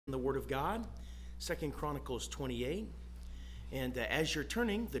the Word of God, 2 Chronicles 28. And as you're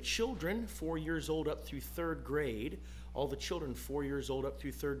turning, the children 4 years old up through third grade, all the children 4 years old up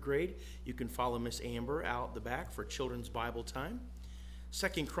through third grade, you can follow Miss Amber out the back for children's Bible time.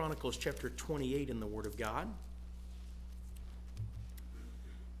 2 Chronicles chapter 28 in the Word of God.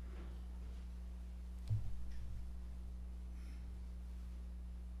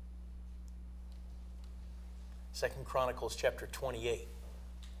 Second Chronicles chapter 28.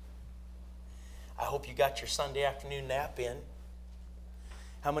 I hope you got your Sunday afternoon nap in.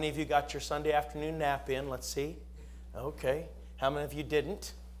 How many of you got your Sunday afternoon nap in? Let's see. Okay. How many of you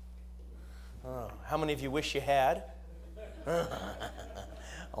didn't? Oh, how many of you wish you had?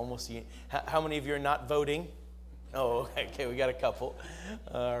 Almost. How many of you are not voting? Oh, okay. We got a couple.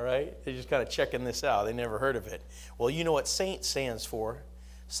 All right. They're just kind of checking this out. They never heard of it. Well, you know what SAINT stands for.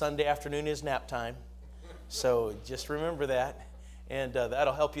 Sunday afternoon is nap time. So just remember that. And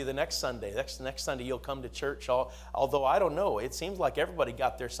that'll help you the next Sunday. Next Sunday you'll come to church. Although I don't know, it seems like everybody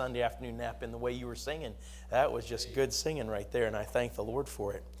got their Sunday afternoon nap in the way you were singing. That was just good singing right there, and I thank the Lord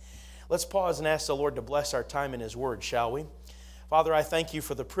for it. Let's pause and ask the Lord to bless our time in His Word, shall we? Father, I thank you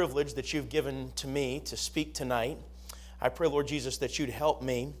for the privilege that you've given to me to speak tonight. I pray, Lord Jesus, that you'd help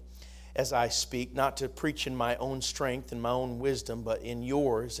me as I speak, not to preach in my own strength and my own wisdom, but in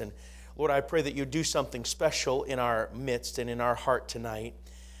yours. And Lord, I pray that you do something special in our midst and in our heart tonight.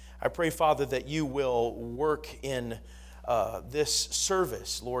 I pray, Father, that you will work in this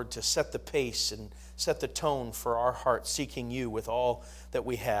service, Lord, to set the pace and set the tone for our heart seeking you with all that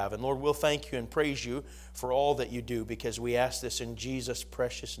we have. And Lord, we'll thank you and praise you for all that you do, because we ask this in Jesus'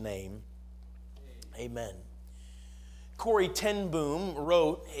 precious name. Amen. Corrie ten Boom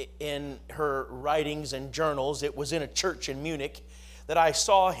wrote in her writings and journals, it was in a church in Munich that I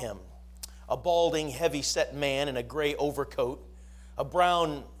saw him. A balding, heavy-set man in a gray overcoat, a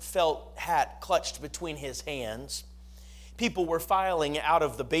brown felt hat clutched between his hands. People were filing out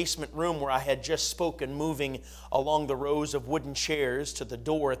of the basement room where I had just spoken, moving along the rows of wooden chairs to the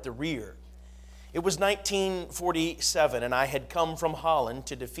door at the rear. It was 1947, and I had come from Holland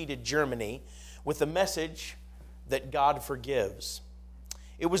to defeated Germany with the message that God forgives.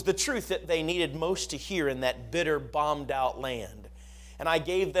 It was the truth that they needed most to hear in that bitter, bombed-out land. And I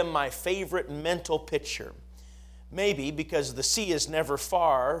gave them my favorite mental picture. Maybe because the sea is never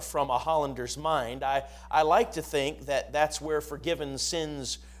far from a Hollander's mind, I like to think that that's where forgiven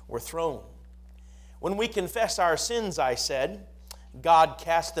sins were thrown. When we confess our sins, I said, God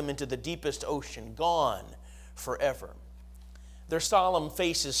cast them into the deepest ocean, gone forever. Their solemn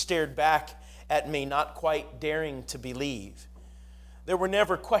faces stared back at me, not quite daring to believe. There were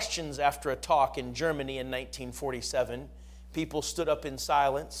never questions after a talk in Germany in 1947. People stood up in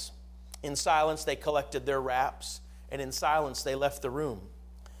silence. In silence, they collected their wraps, and in silence, they left the room.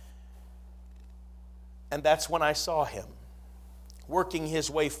 And that's when I saw him, working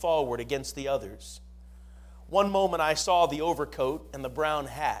his way forward against the others. One moment, I saw the overcoat and the brown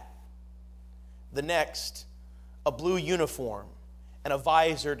hat. The next, a blue uniform and a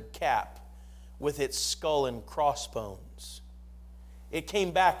visored cap with its skull and crossbones. It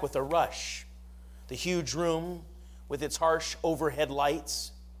came back with a rush. The huge room with its harsh overhead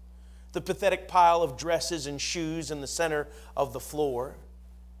lights, the pathetic pile of dresses and shoes in the center of the floor,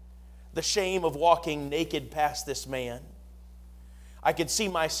 the shame of walking naked past this man. I could see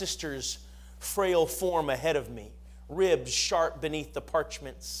my sister's frail form ahead of me, ribs sharp beneath the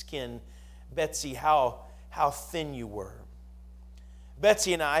parchment skin. Betsy, how thin you were.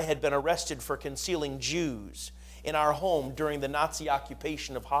 Betsy and I had been arrested for concealing Jews in our home during the Nazi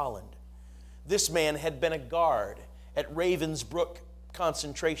occupation of Holland. This man had been a guard at Ravensbrück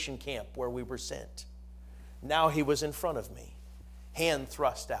concentration camp where we were sent. Now he was in front of me, hand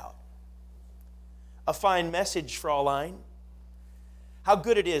thrust out. A fine message, Fraulein. How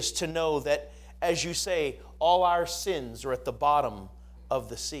good it is to know that, as you say, all our sins are at the bottom of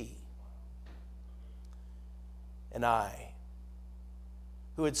the sea. And I,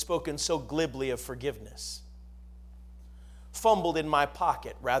 who had spoken so glibly of forgiveness, fumbled in my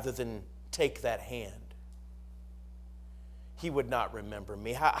pocket rather than take that hand. He would not remember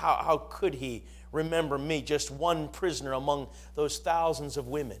me. How could he remember me, just one prisoner among those thousands of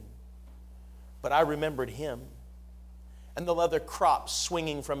women? But I remembered him, and the leather crops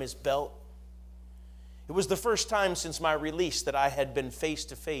swinging from his belt. It was the first time since my release that I had been face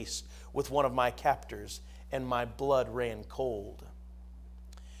to face with one of my captors, and my blood ran cold.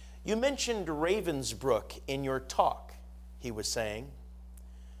 You mentioned Ravensbrück in your talk, he was saying.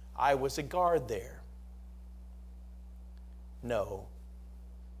 I was a guard there. No,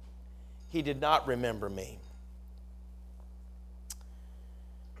 he did not remember me.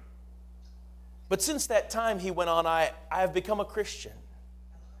 But since that time, he went on, I have become a Christian.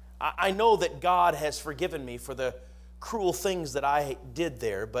 I know that God has forgiven me for the cruel things that I did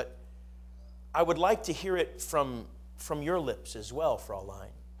there, but I would like to hear it from your lips as well,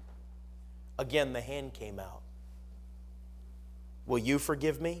 Fraulein. Again, the hand came out. Will you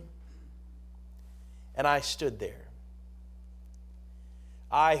forgive me? And I stood there.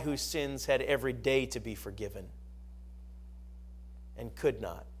 I, whose sins had every day to be forgiven, and could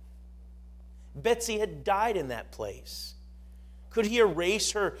not. Betsy had died in that place. Could he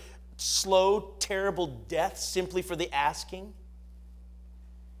erase her slow, terrible death simply for the asking?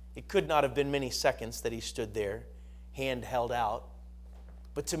 It could not have been many seconds that he stood there, hand held out,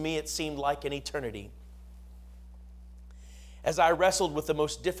 but to me it seemed like an eternity. As I wrestled with the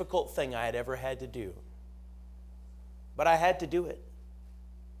most difficult thing I had ever had to do. But I had to do it.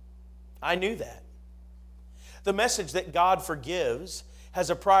 I knew that. The message that God forgives has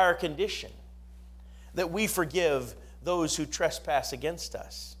a prior condition, that we forgive those who trespass against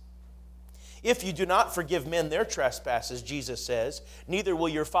us. If you do not forgive men their trespasses, Jesus says, neither will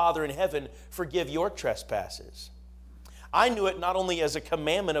your Father in heaven forgive your trespasses. I knew it not only as a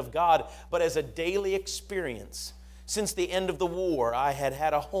commandment of God, but as a daily experience. Since the end of the war, I had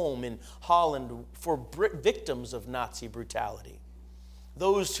had a home in Holland for victims of Nazi brutality.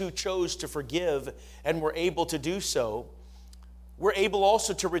 Those who chose to forgive and were able to do so were able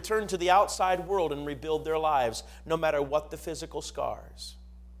also to return to the outside world and rebuild their lives, no matter what the physical scars.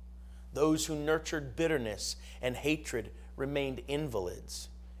 Those who nurtured bitterness and hatred remained invalids.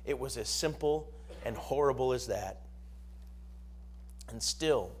 It was as simple and horrible as that. And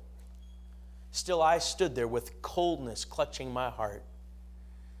still I stood there with coldness clutching my heart.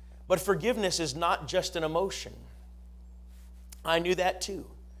 But forgiveness is not just an emotion. I knew that too.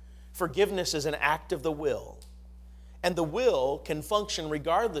 Forgiveness is an act of the will. And the will can function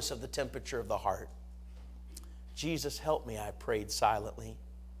regardless of the temperature of the heart. Jesus, help me, I prayed silently.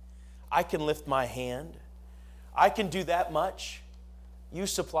 I can lift my hand. I can do that much. You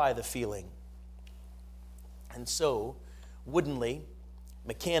supply the feeling. And so, woodenly,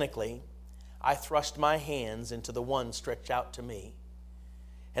 mechanically, I thrust my hands into the one stretched out to me.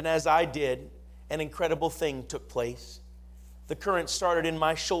 And as I did, an incredible thing took place. The current started in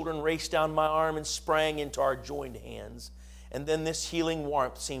my shoulder and raced down my arm and sprang into our joined hands. And then this healing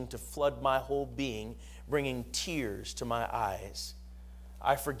warmth seemed to flood my whole being, bringing tears to my eyes.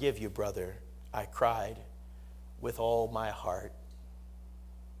 I forgive you, brother, I cried with all my heart.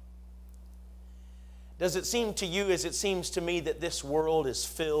 Does it seem to you, as it seems to me, that this world is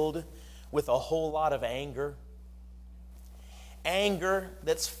filled with a whole lot of anger? Anger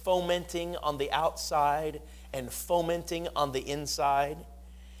that's fomenting on the outside and fomenting on the inside.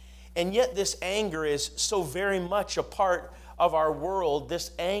 And yet this anger is so very much a part of our world.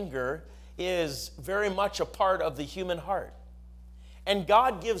 This anger is very much a part of the human heart. And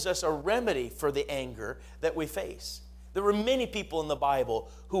God gives us a remedy for the anger that we face. There were many people in the Bible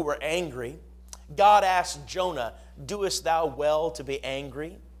who were angry. God asked Jonah, "Doest thou well to be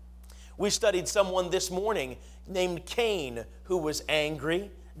angry?" We studied someone this morning named Cain who was angry.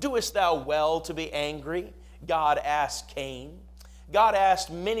 "Doest thou well to be angry?" God asked Cain. God asked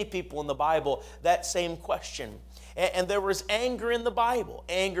many people in the Bible that same question. And there was anger in the Bible.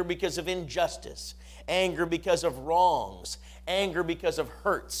 Anger because of injustice. Anger because of wrongs. Anger because of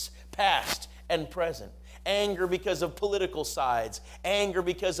hurts, past and present. Anger because of political sides. Anger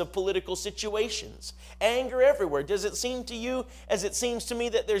because of political situations. Anger everywhere. Does it seem to you, as it seems to me,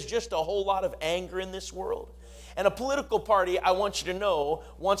 that there's just a whole lot of anger in this world? And a political party, I want you to know,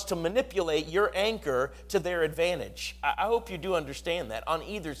 wants to manipulate your anger to their advantage. I hope you do understand that on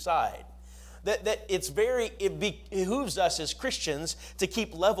either side. That it behooves us as Christians to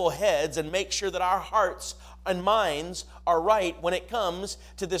keep level heads and make sure that our hearts and minds are right when it comes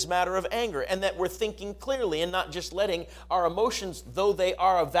to this matter of anger, and that we're thinking clearly and not just letting our emotions, though they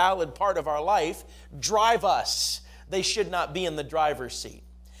are a valid part of our life, drive us. They should not be in the driver's seat.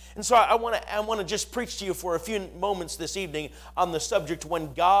 And so I want to just preach to you for a few moments this evening on the subject,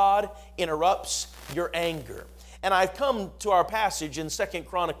 when God interrupts your anger. And I've come to our passage in 2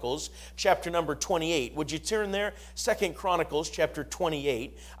 Chronicles chapter number 28. Would you turn there? 2 Chronicles chapter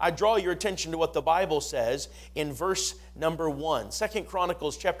 28. I draw your attention to what the Bible says in verse number 1. 2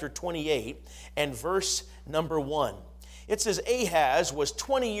 Chronicles chapter 28 and verse number 1. It says, Ahaz was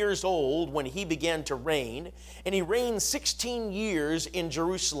 20 years old when he began to reign, and he reigned 16 years in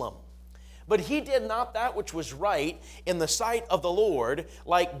Jerusalem. But he did not that which was right in the sight of the Lord,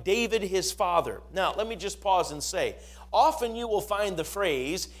 like David his father. Now, let me just pause and say, often you will find the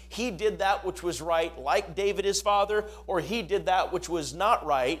phrase, he did that which was right like David his father, or he did that which was not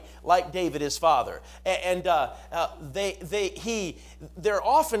right like David his father. And there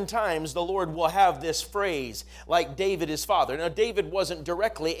oftentimes the Lord will have this phrase, like David his father. Now, David wasn't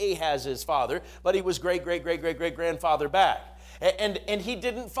directly Ahaz's father, but he was great-grandfather back. And he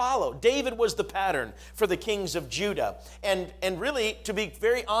didn't follow. David was the pattern for the kings of Judah. And really, to be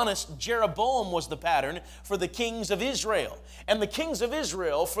very honest, Jeroboam was the pattern for the kings of Israel. And the kings of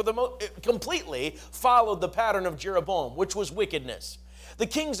Israel completely followed the pattern of Jeroboam, which was wickedness. The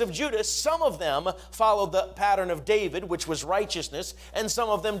kings of Judah, some of them followed the pattern of David, which was righteousness, and some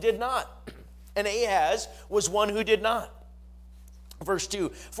of them did not. And Ahaz was one who did not. Verse 2,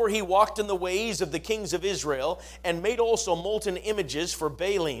 for he walked in the ways of the kings of Israel and made also molten images for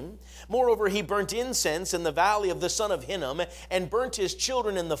Baalim. Moreover, he burnt incense in the valley of the son of Hinnom and burnt his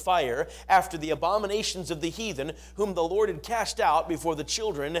children in the fire after the abominations of the heathen whom the Lord had cast out before the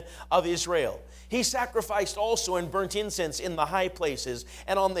children of Israel. He sacrificed also and burnt incense in the high places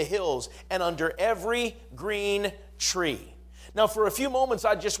and on the hills and under every green tree. Now, for a few moments,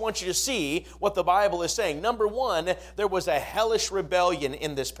 I just want you to see what the Bible is saying. Number one, there was a hellish rebellion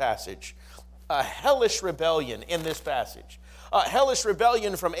in this passage. A hellish rebellion in this passage. A hellish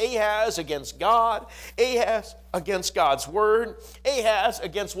rebellion from Ahaz against God, Ahaz against God's word, Ahaz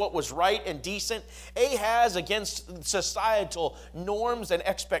against what was right and decent, Ahaz against societal norms and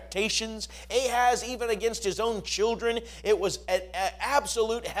expectations, Ahaz even against his own children. It was an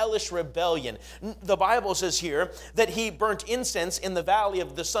absolute hellish rebellion. The Bible says here that he burnt incense in the valley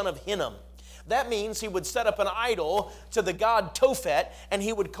of the son of Hinnom. That means he would set up an idol to the god Tophet, and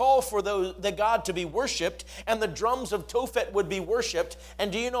he would call for the god to be worshipped, and the drums of Tophet would be worshipped.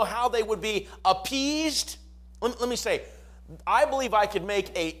 And do you know how they would be appeased? Let me say, I believe I could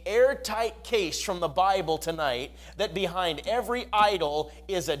make an airtight case from the Bible tonight that behind every idol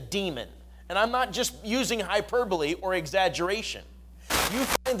is a demon. And I'm not just using hyperbole or exaggeration. You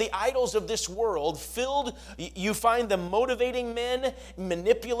find the idols of this world you find them motivating men,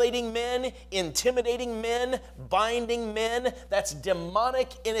 manipulating men, intimidating men, binding men. That's demonic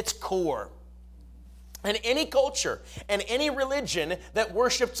in its core. And any culture and any religion that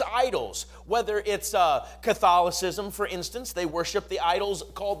worships idols, whether it's Catholicism, for instance, they worship the idols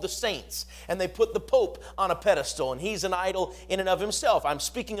called the saints, and they put the Pope on a pedestal, and he's an idol in and of himself. I'm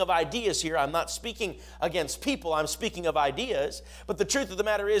speaking of ideas here. I'm not speaking against people. I'm speaking of ideas. But the truth of the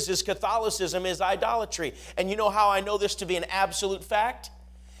matter is Catholicism is idolatry. And you know how I know this to be an absolute fact?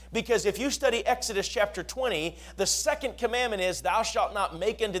 Because if you study Exodus chapter 20, the second commandment is, thou shalt not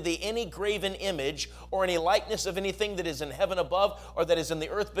make unto thee any graven image or any likeness of anything that is in heaven above, or that is in the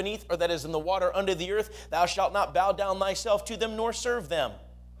earth beneath, or that is in the water under the earth. Thou shalt not bow down thyself to them nor serve them.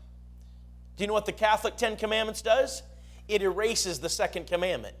 Do you know what the Catholic 10 Commandments does? It erases the second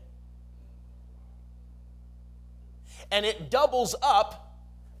commandment. And it doubles up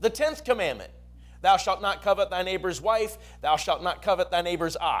the 10th commandment. Thou shalt not covet thy neighbor's wife. Thou shalt not covet thy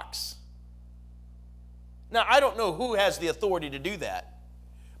neighbor's ox. Now, I don't know who has the authority to do that,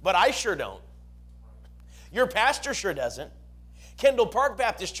 but I sure don't. Your pastor sure doesn't. Kendall Park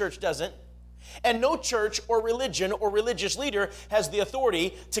Baptist Church doesn't. And no church or religion or religious leader has the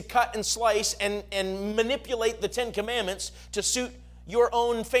authority to cut and slice and manipulate the 10 Commandments to suit your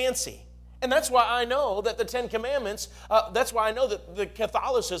own fancy. And that's why I know that the 10 Commandments, that's why I know that the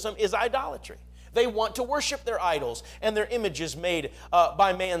Catholicism is idolatry. They want to worship their idols and their images made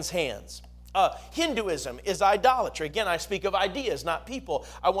by man's hands. Hinduism is idolatry. Again, I speak of ideas, not people.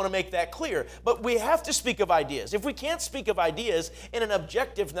 I want to make that clear. But we have to speak of ideas. If we can't speak of ideas in an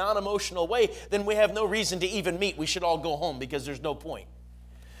objective, non-emotional way, then we have no reason to even meet. We should all go home because there's no point.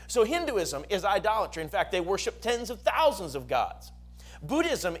 So Hinduism is idolatry. In fact, they worship tens of thousands of gods.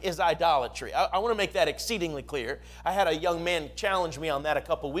 Buddhism is idolatry. I want to make that exceedingly clear. I had a young man challenge me on that a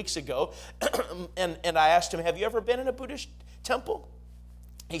couple weeks ago, and I asked him, have you ever been in a Buddhist temple?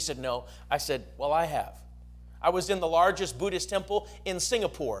 He said, no. I said, well, I have. I was in the largest Buddhist temple in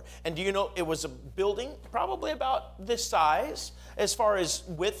Singapore. And do you know, it was a building probably about this size as far as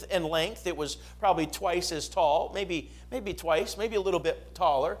width and length. It was probably twice as tall, maybe twice, maybe a little bit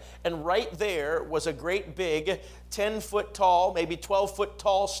taller. And right there was a great big 10-foot tall, maybe 12-foot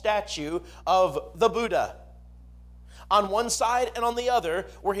tall statue of the Buddha. On one side and on the other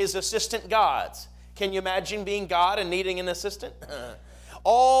were his assistant gods. Can you imagine being God and needing an assistant?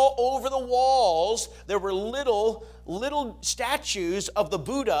 all over the walls, there were little statues of the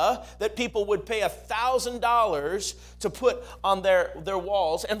Buddha that people would pay $1,000 to put on their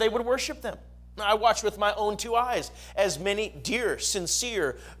walls, and they would worship them. I watched with my own two eyes as many dear,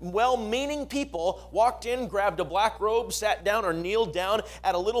 sincere, well-meaning people walked in, grabbed a black robe, sat down or kneeled down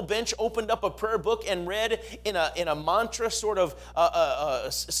at a little bench, opened up a prayer book, and read in a mantra, sort of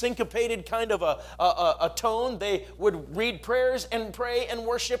syncopated kind of a tone. They would read prayers and pray and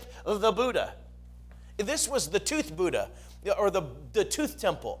worship the Buddha. This was the tooth Buddha, or the tooth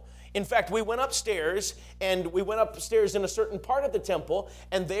temple. In fact, we went upstairs in a certain part of the temple,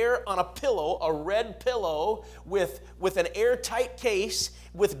 and there on a pillow, a red pillow with an airtight case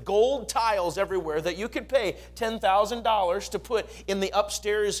with gold tiles everywhere that you could pay $10,000 to put in the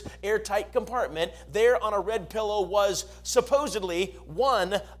upstairs airtight compartment, there on a red pillow was supposedly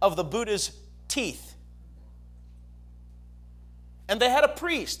one of the Buddha's teeth. And they had a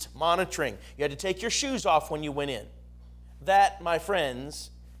priest monitoring. You had to take your shoes off when you went in. That, my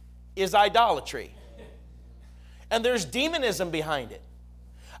friends, is idolatry. And there's demonism behind it.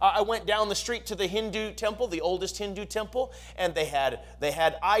 I went down the street to the Hindu temple, the oldest Hindu temple, and they had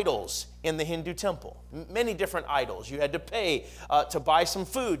idols in the Hindu temple. Many different idols. You had to pay to buy some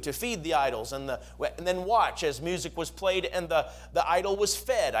food to feed the idols, and then watch as music was played and the idol was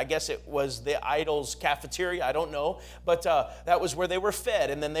fed. I guess it was the idol's cafeteria, I don't know, but that was where they were fed,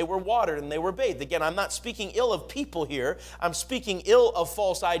 and then they were watered and they were bathed. Again, I'm not speaking ill of people here. I'm speaking ill of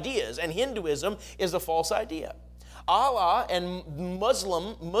false ideas, and Hinduism is a false idea. Allah and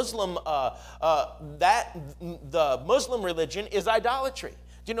the Muslim religion is idolatry.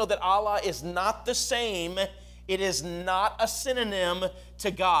 Do you know that Allah is not the same? It is not a synonym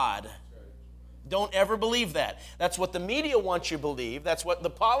to God. Don't ever believe that. That's what the media wants you to believe. That's what the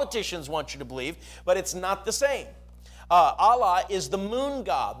politicians want you to believe, but it's not the same. Allah is the moon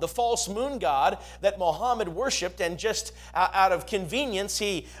god, the false moon god that Muhammad worshipped, and just out of convenience,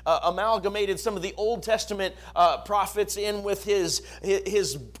 he amalgamated some of the Old Testament prophets in with his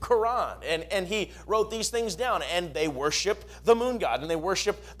Quran, and he wrote these things down, and they worship the moon god, and they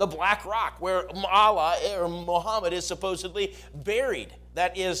worship the black rock where Allah or Muhammad is supposedly buried.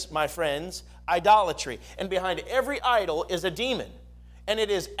 That is, my friends, idolatry. And behind every idol is a demon. And it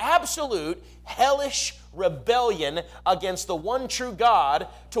is absolute hellish rebellion against the one true God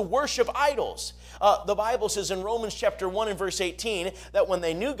to worship idols. The Bible says in Romans chapter 1 and verse 18 that when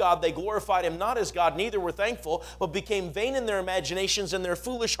they knew God, they glorified Him not as God, neither were thankful, but became vain in their imaginations, and their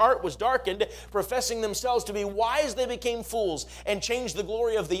foolish heart was darkened. Professing themselves to be wise, they became fools, and changed the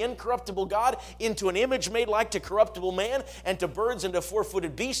glory of the incorruptible God into an image made like to corruptible man, and to birds, and to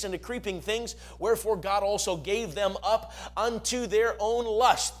four-footed beasts, and to creeping things. Wherefore God also gave them up unto their own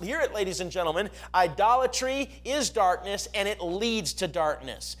lust. Hear it, ladies and gentlemen. Idolatry is darkness, and it leads to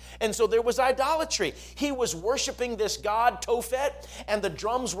darkness. And so there was idolatry. He was worshiping this god Tophet, and the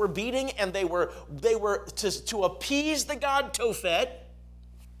drums were beating, and they were to appease the god Tophet.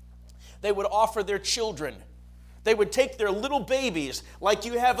 They would offer their children. They would take their little babies, like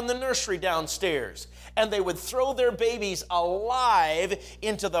you have in the nursery downstairs, and they would throw their babies alive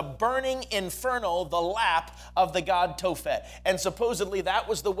into the burning inferno, the lap of the god Tophet. And supposedly that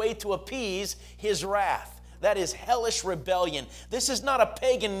was the way to appease his wrath. That is hellish rebellion. This is not a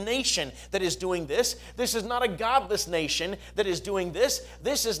pagan nation that is doing this. This is not a godless nation that is doing this.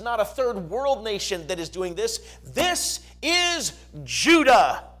 This is not a third world nation that is doing this. This is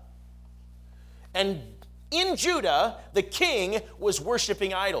Judah. And in Judah, the king was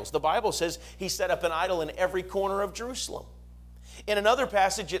worshiping idols. The Bible says he set up an idol in every corner of Jerusalem. In another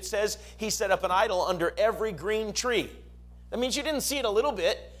passage, it says he set up an idol under every green tree. That means you didn't see it a little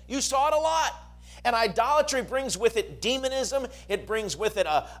bit. You saw it a lot. And idolatry brings with it demonism. It brings with it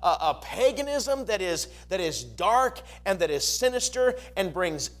a paganism that is dark and that is sinister and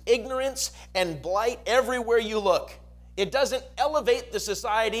brings ignorance and blight everywhere you look. It doesn't elevate the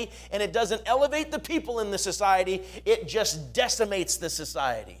society, and it doesn't elevate the people in the society. It just decimates the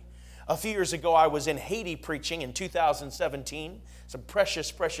society. A few years ago, I was in Haiti preaching in 2017. Some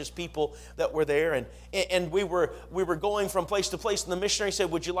precious, precious people that were there, and we were going from place to place, and the missionary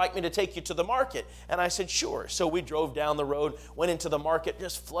said, "Would you like me to take you to the market?" And I said, "Sure." So we drove down the road, went into the market,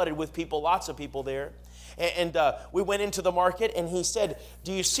 just flooded with people, lots of people there. And we went into the market, and he said,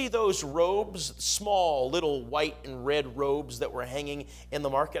 "Do you see those robes, small little white and red robes that were hanging in the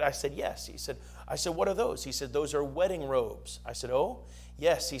market?" I said, "Yes." I said, "What are those?" He said, "Those are wedding robes." I said, "Oh,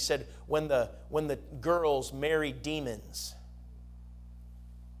 yes." He said, when the girls marry demons."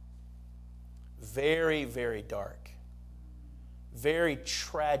 Very, very dark. Very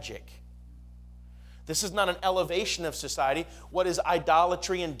tragic. This is not an elevation of society. What does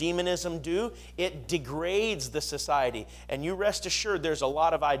idolatry and demonism do? It degrades the society. And you rest assured there's a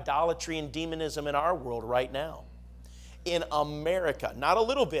lot of idolatry and demonism in our world right now. In America. Not a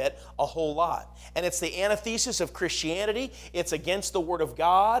little bit, a whole lot. And it's the antithesis of Christianity. It's against the Word of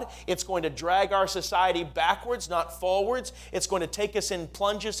God. It's going to drag our society backwards, not forwards. It's going to take us and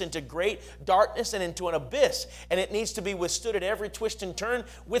plunge us into great darkness and into an abyss. And it needs to be withstood at every twist and turn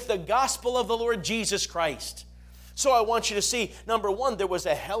with the gospel of the Lord Jesus Christ. So I want you to see, number one, there was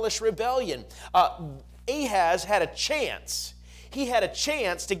a hellish rebellion. Ahaz had a chance. He had a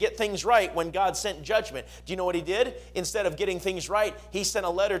chance to get things right when God sent judgment. Do you know what he did? Instead of getting things right, he sent a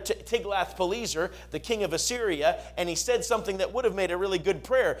letter to Tiglath-Pileser, the king of Assyria, and he said something that would have made a really good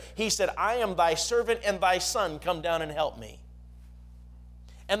prayer. He said, I am thy servant and thy son. Come down and help me.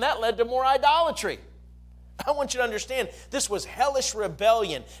 And that led to more idolatry. I want you to understand, this was hellish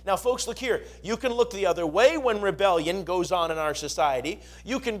rebellion. Now, folks, look here. You can look the other way when rebellion goes on in our society.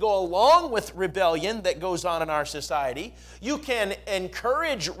 You can go along with rebellion that goes on in our society. You can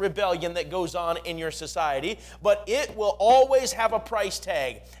encourage rebellion that goes on in your society, but it will always have a price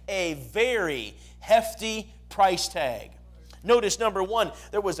tag, a very hefty price tag. Notice, number one,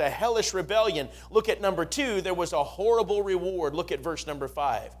 there was a hellish rebellion. Look at number two, there was a horrible reward. Look at verse number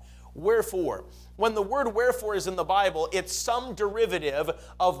 5. Wherefore. When the word wherefore is in the Bible, it's some derivative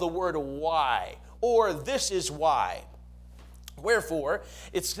of the word why, or this is why. Wherefore,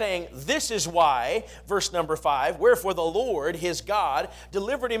 it's saying, this is why, verse number 5, wherefore the Lord, his God,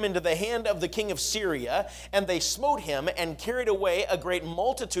 delivered him into the hand of the king of Syria, and they smote him and carried away a great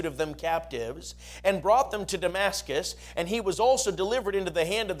multitude of them captives, and brought them to Damascus, and he was also delivered into the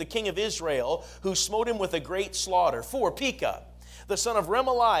hand of the king of Israel, who smote him with a great slaughter. For Pekah, the son of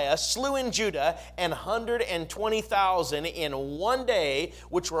Remaliah, slew in Judah 120,000 in one day,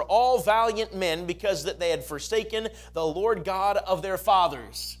 which were all valiant men, because that they had forsaken the Lord God of their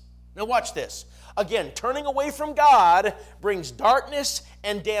fathers. Now watch this. Again, turning away from God brings darkness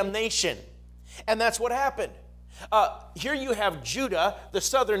and damnation. And that's what happened. Here you have Judah, the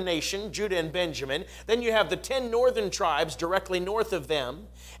southern nation, Judah and Benjamin. Then you have the 10 northern tribes directly north of them.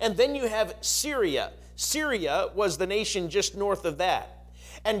 And then you have Syria. Syria was the nation just north of that.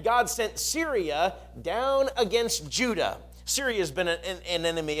 And God sent Syria down against Judah. Syria has been an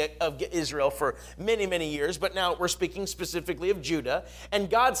enemy of Israel for many, many years, but now we're speaking specifically of Judah. And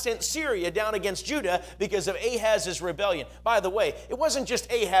God sent Syria down against Judah because of Ahaz's rebellion. By the way, it wasn't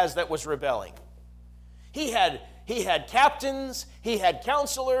just Ahaz that was rebelling. He had captains, he had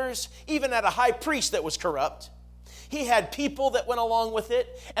counselors, even had a high priest that was corrupt. He had people that went along with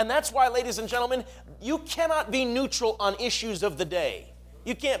it. And that's why, ladies and gentlemen, you cannot be neutral on issues of the day.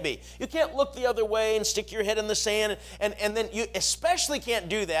 You can't be. You can't look the other way and stick your head in the sand. And then you especially can't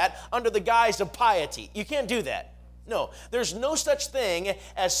do that under the guise of piety. You can't do that. No, there's no such thing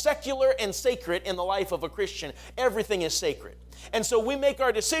as secular and sacred in the life of a Christian. Everything is sacred. And so we make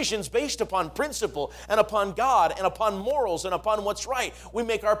our decisions based upon principle and upon God and upon morals and upon what's right. We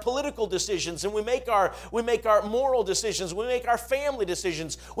make our political decisions, and we make our moral decisions. We make our family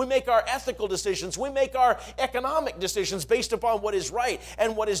decisions. We make our ethical decisions. We make our economic decisions based upon what is right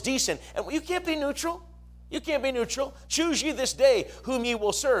and what is decent. And you can't be neutral. You can't be neutral. Choose ye this day whom ye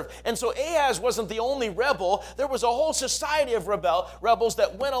will serve. And so Ahaz wasn't the only rebel. There was a whole society of rebels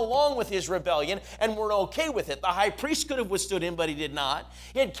that went along with his rebellion and were okay with it. The high priest could have withstood him, but he did not.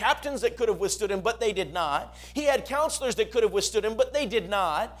 He had captains that could have withstood him, but they did not. He had counselors that could have withstood him, but they did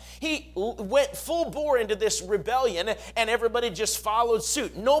not. He went full bore into this rebellion, and everybody just followed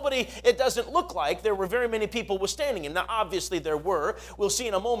suit. It doesn't look like there were very many people withstanding him. Now, obviously there were. We'll see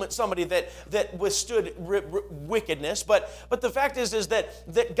in a moment somebody that withstood wickedness, but the fact is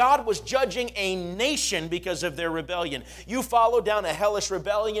that God was judging a nation because of their rebellion. You follow down a hellish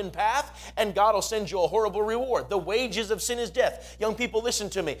rebellion path, and God will send you a horrible reward. The wages of sin is death. Young people, listen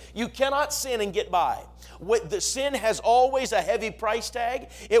to me. You cannot sin and get by. The sin has always a heavy price tag.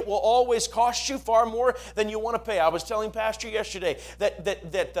 It will always cost you far more than you want to pay. I was telling Pastor yesterday that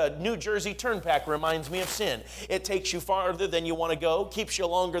the New Jersey Turnpike reminds me of sin. It takes you farther than you want to go, keeps you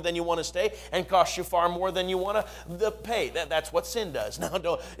longer than you want to stay, and costs you far more than you want to pay. That's what sin does.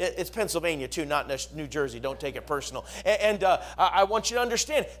 Now, it's Pennsylvania too, not New Jersey. Don't take it personal. And I want you to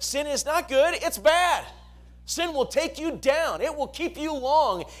understand, sin is not good. It's bad. Sin will take you down. It will keep you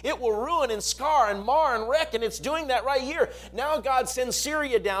long. It will ruin and scar and mar and wreck, and it's doing that right here. Now God sends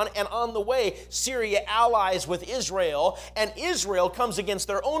Syria down, and on the way, Syria allies with Israel, and Israel comes against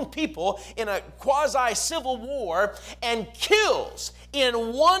their own people in a quasi-civil war and kills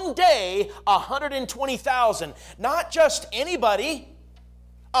in one day 120,000. Not just anybody.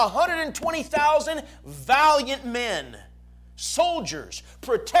 120,000 valiant men, soldiers,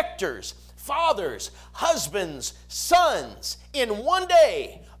 protectors, fathers, husbands, sons. In one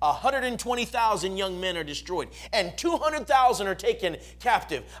day, 120,000 young men are destroyed, and 200,000 are taken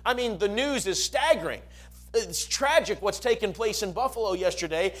captive. I mean, the news is staggering. It's tragic what's taken place in Buffalo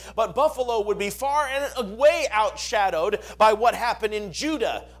yesterday, but Buffalo would be far and away outshadowed by what happened in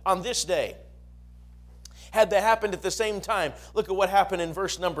Judah on this day. Had they happened at the same time, look at what happened in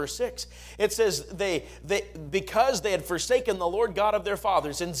verse number 6. It says, because they had forsaken the Lord God of their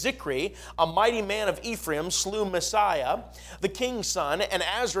fathers, and Zikri, a mighty man of Ephraim, slew Messiah, the king's son, and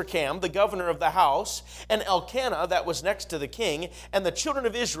Azrikam, the governor of the house, and Elkanah, that was next to the king, and the children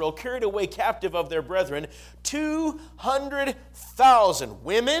of Israel carried away captive of their brethren 200,000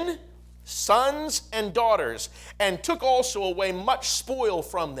 women, sons and daughters, and took also away much spoil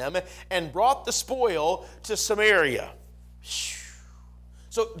from them, and brought the spoil to Samaria.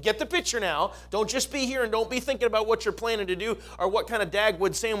 So get the picture now. Don't just be here and don't be thinking about what you're planning to do or what kind of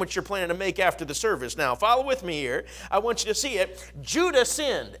Dagwood sandwich you're planning to make after the service. Now, follow with me here. I want you to see it. Judah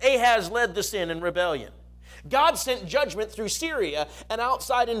sinned. Ahaz led the sin and rebellion. God sent judgment through Syria, an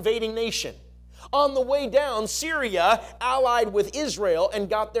outside invading nation. On the way down, Syria allied with Israel and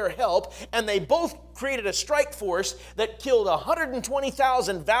got their help, and they both created a strike force that killed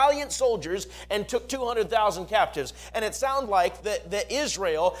 120,000 valiant soldiers and took 200,000 captives. And it sounds like that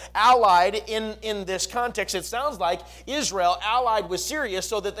Israel allied in this context, it sounds like Israel allied with Syria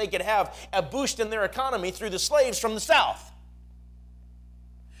so that they could have a boost in their economy through the slaves from the south.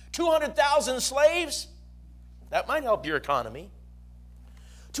 200,000 slaves? That might help your economy.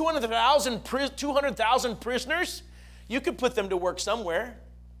 200,000 prisoners, you could put them to work somewhere.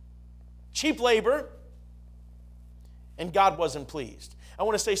 Cheap labor. And God wasn't pleased. I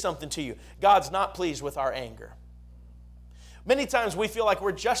want to say something to you. God's not pleased with our anger. Many times we feel like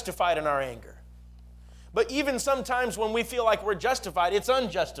we're justified in our anger. But even sometimes when we feel like we're justified, it's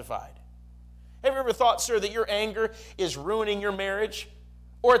unjustified. Have you ever thought, sir, that your anger is ruining your marriage?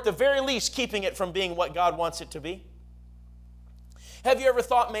 Or at the very least, keeping it from being what God wants it to be? Have you ever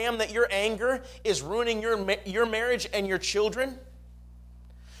thought, ma'am, that your anger is ruining your marriage and your children?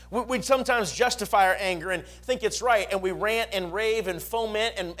 We'd sometimes justify our anger and think it's right, and we rant and rave and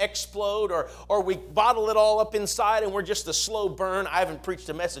foment and explode, or we bottle it all up inside and we're just a slow burn. I haven't preached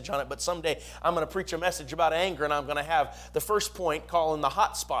a message on it, but someday I'm going to preach a message about anger, and I'm going to have the first point calling the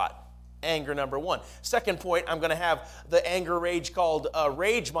hot spot. Anger number 1. Second point, I'm going to have the anger rage called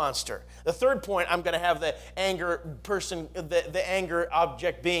rage monster. The third point, I'm going to have the anger person, the anger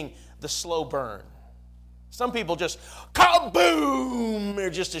object being the slow burn. Some people just kaboom! They're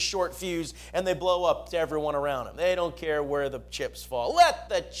just a short fuse and they blow up to everyone around them. They don't care where the chips fall. Let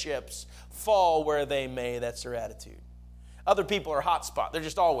the chips fall where they may. That's their attitude. Other people are hot spot. They're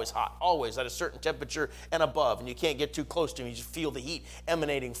just always hot, always at a certain temperature and above, and you can't get too close to them. You just feel the heat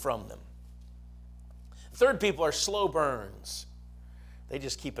emanating from them. Third people are slow burns. They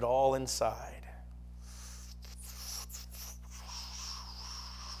just keep it all inside.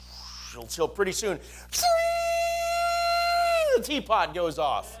 Until pretty soon, the teapot goes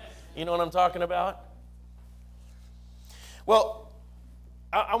off. You know what I'm talking about? Well,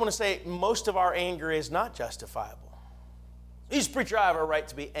 I want to say most of our anger is not justifiable. These preacher, I have a right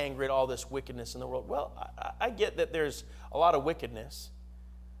to be angry at all this wickedness in the world. Well, I get that there's a lot of wickedness.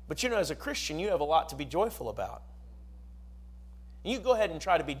 But you know, as a Christian, you have a lot to be joyful about. You go ahead and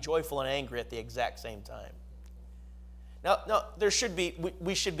try to be joyful and angry at the exact same time. Now we should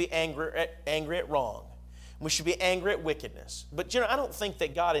be angry at wrong. We should be angry at wickedness. But you know, I don't think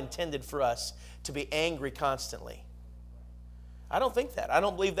that God intended for us to be angry constantly. I don't think that. I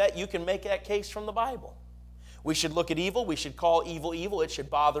don't believe that. You can make that case from the Bible. We should look at evil. We should call evil evil. It should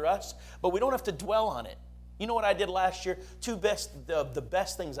bother us. But we don't have to dwell on it. You know what I did last year? The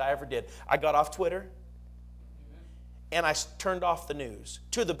best things I ever did. I got off Twitter and I turned off the news.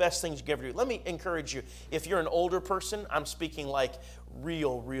 Two of the best things you can ever do. Let me encourage you. If you're an older person, I'm speaking like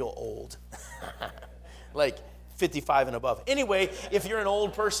real old. Like 55 and above. Anyway, if you're an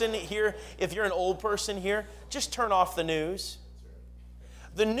old person here, just turn off the news.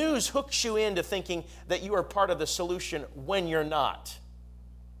 The news hooks you into thinking that you are part of the solution when you're not.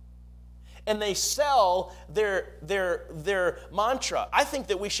 And they sell their mantra. I think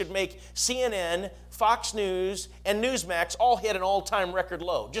that we should make CNN, Fox News, and Newsmax all hit an all-time record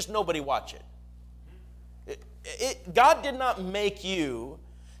low. Just nobody watch it. God did not make you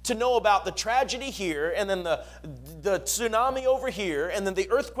to know about the tragedy here, and then the tsunami over here, and then the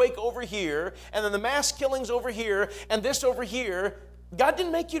earthquake over here, and then the mass killings over here, and this over here. God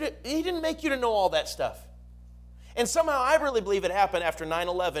didn't make you to, He didn't make you to know all that stuff. And somehow I really believe it happened after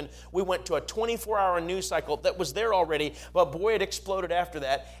 9/11. We went to a 24-hour news cycle that was there already, but boy, it exploded after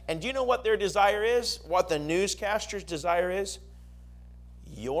that. And do you know what their desire is? What the newscasters' desire is?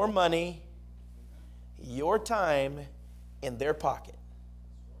 Your money, your time in their pocket.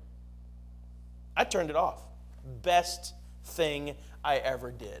 I turned it off. Best thing I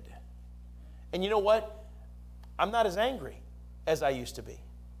ever did. And you know what? I'm not as angry as I used to be.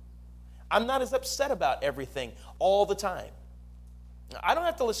 I'm not as upset about everything all the time. I don't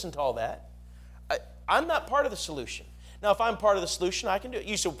have to listen to all that. I'm not part of the solution. Now, if I'm part of the solution, I can do it.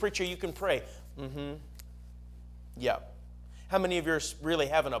 You say, preacher, you can pray. Yeah. How many of you are really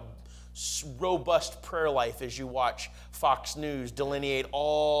having a robust prayer life as you watch Fox News delineate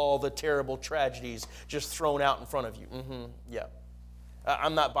all the terrible tragedies just thrown out in front of you? Yeah.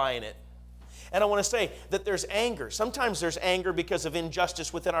 I'm not buying it. And I want to say that there's anger. Sometimes there's anger because of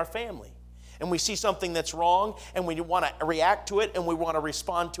injustice within our family. And we see something that's wrong, and we want to react to it, and we want to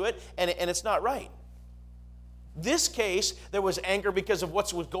respond to it, and it's not right. This case, there was anger because of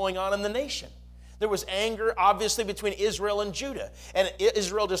what was going on in the nation. There was anger, obviously, between Israel and Judah. And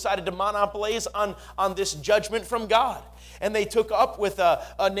Israel decided to monopolize on this judgment from God. And they took up with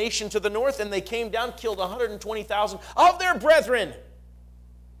a nation to the north, and they came down, killed 120,000 of their brethren.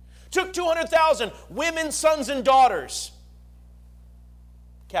 Took 200,000 women, sons, and daughters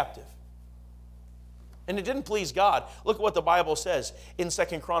captive. And it didn't please God. Look at what the Bible says in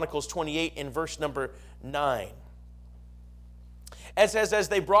 2 Chronicles 28 in verse number 9. It says, as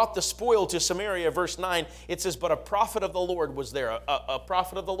they brought the spoil to Samaria, verse 9, it says, but a prophet of the Lord was there. A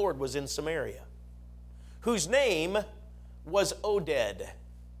prophet of the Lord was in Samaria, whose name was Oded.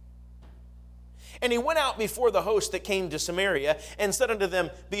 And he went out before the host that came to Samaria and said unto them,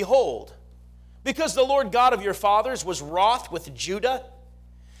 behold, because the Lord God of your fathers was wroth with Judah,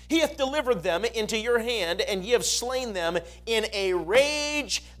 he hath delivered them into your hand, and ye have slain them in a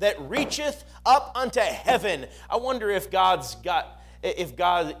rage that reacheth up unto heaven. I wonder if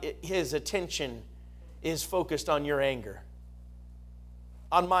his attention is focused on your anger,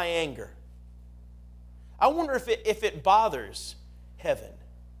 on my anger. I wonder if it bothers heaven.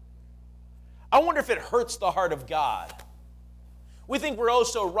 I wonder if it hurts the heart of God. We think we're oh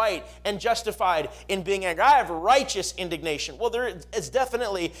so right and justified in being angry. I have righteous indignation. Well, there is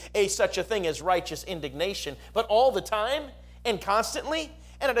definitely such a thing as righteous indignation, but all the time and constantly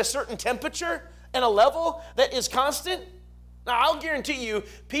and at a certain temperature and a level that is constant. Now, I'll guarantee you,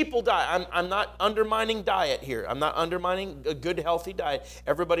 people die. I'm not undermining diet here. I'm not undermining a good, healthy diet.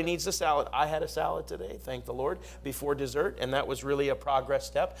 Everybody needs a salad. I had a salad today, thank the Lord, before dessert, and that was really a progress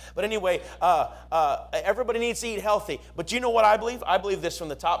step. But anyway, everybody needs to eat healthy. But you know what I believe? I believe this from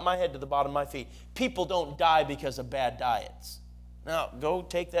the top of my head to the bottom of my feet. People don't die because of bad diets. Now, go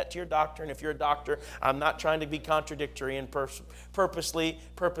take that to your doctor, and if you're a doctor, I'm not trying to be contradictory and purposely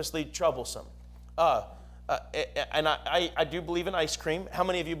troublesome. And I do believe in ice cream. How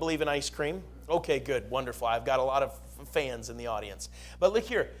many of you believe in ice cream? Okay, good, wonderful. I've got a lot of fans in the audience. But look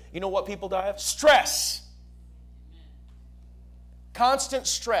here, you know what people die of? Stress. Constant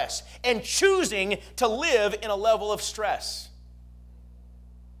stress. And choosing to live in a level of stress.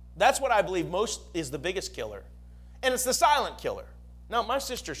 That's what I believe most is the biggest killer. And it's the silent killer. Now, my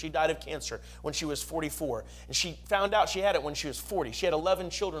sister, she died of cancer when she was 44, and she found out she had it when she was 40. She had 11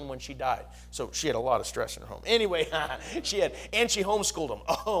 children when she died, so she had a lot of stress in her home. Anyway, she homeschooled them.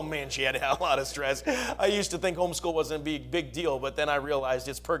 Oh, man, she had a lot of stress. I used to think homeschool wasn't a big deal, but then I realized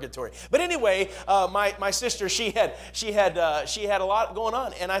it's purgatory. But anyway, my sister, she had a lot going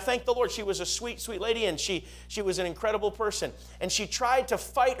on, and I thank the Lord. She was a sweet, sweet lady, and she was an incredible person, and she tried to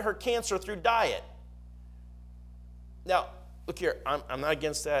fight her cancer through diet. Now, look here, I'm not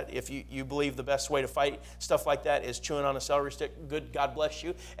against that. If you believe the best way to fight stuff like that is chewing on a celery stick, good, God bless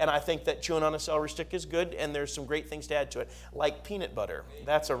you. And I think that chewing on a celery stick is good, and there's some great things to add to it, like peanut butter.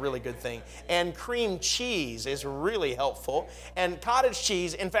 That's a really good thing. And cream cheese is really helpful. And cottage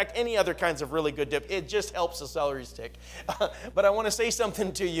cheese, in fact, any other kinds of really good dip, it just helps a celery stick. But I want to say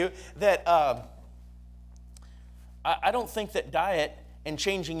something to you that I don't think that diet and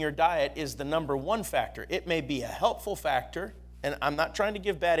changing your diet is the number one factor. It may be a helpful factor, and I'm not trying to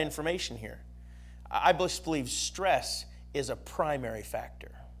give bad information here. I just believe stress is a primary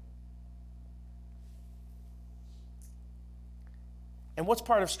factor. And what's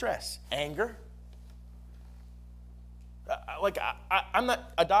part of stress? Anger. I'm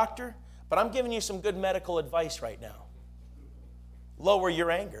not a doctor, but I'm giving you some good medical advice right now. Lower your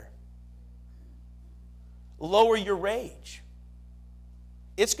anger. Lower your rage.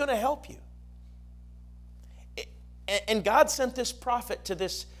 It's going to help you. And God sent this prophet to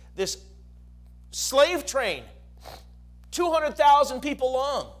this slave train. 200,000 people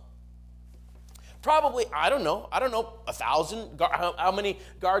long. Probably, I don't know, 1,000. How many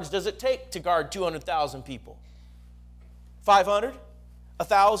guards does it take to guard 200,000 people? 500?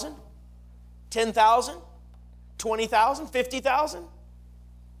 1,000? 10,000? 20,000? 50,000?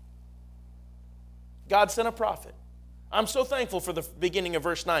 God sent a prophet. I'm so thankful for the beginning of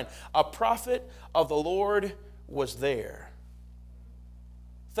verse 9. A prophet of the Lord was there.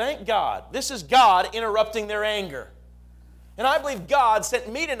 Thank God. This is God interrupting their anger. And I believe God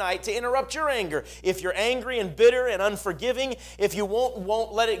sent me tonight to interrupt your anger. If you're angry and bitter and unforgiving, if you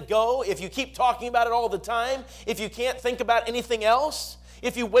won't let it go, if you keep talking about it all the time, if you can't think about anything else,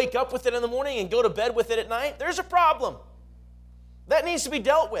 if you wake up with it in the morning and go to bed with it at night, there's a problem. That needs to be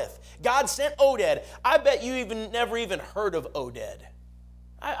dealt with. God sent Oded. I bet you never even heard of Oded.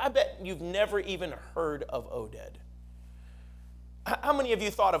 I bet you've never even heard of Oded. How many of you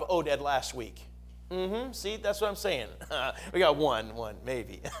thought of Oded last week? See, that's what I'm saying. We got one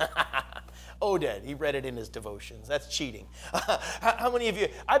maybe. Oded, he read it in his devotions. That's cheating. How many of you,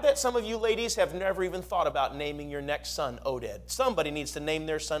 I bet some of you ladies have never even thought about naming your next son Oded. Somebody needs to name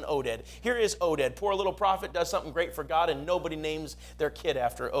their son Oded. Here is Oded. Poor little prophet does something great for God, and nobody names their kid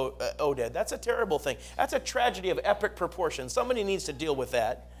after Oded. That's a terrible thing. That's a tragedy of epic proportions. Somebody needs to deal with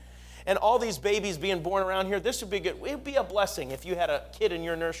that. And all these babies being born around here, this would be good. It would be a blessing if you had a kid in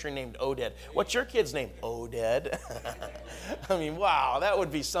your nursery named Oded. What's your kid's name? Oded. I mean, wow, that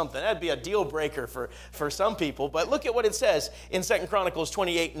would be something. That'd be a deal breaker for some people. But look at what it says in 2 Chronicles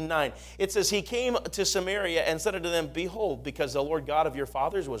 28:9. It says, he came to Samaria and said unto them, behold, because the Lord God of your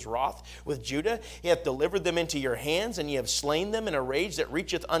fathers was wroth with Judah, he hath delivered them into your hands, and ye have slain them in a rage that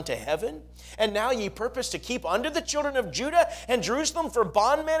reacheth unto heaven. And now ye purpose to keep under the children of Judah and Jerusalem for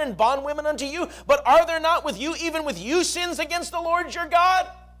bondmen and bondwomen unto you. But are there not with you, even with you, sins against the Lord your God?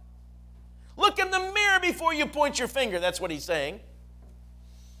 Look in the mirror before you point your finger. That's what he's saying.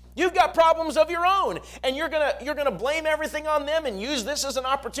 You've got problems of your own, and you're gonna blame everything on them and use this as an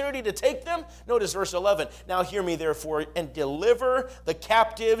opportunity to take them. Notice verse 11. Now hear me therefore, and deliver the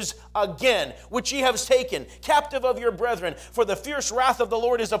captives again, which ye have taken, captive of your brethren, for the fierce wrath of the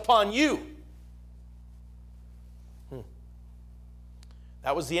Lord is upon you.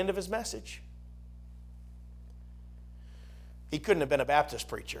 That was the end of his message. He couldn't have been a Baptist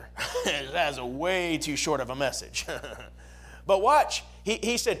preacher. That's a way too short of a message. But watch.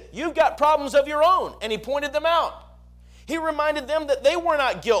 He said, you've got problems of your own. And he pointed them out. He reminded them that they were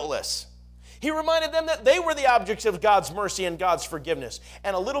not guiltless. He reminded them that they were the objects of God's mercy and God's forgiveness.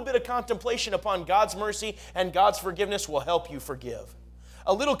 And a little bit of contemplation upon God's mercy and God's forgiveness will help you forgive.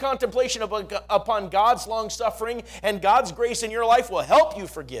 A little contemplation upon God's long-suffering and God's grace in your life will help you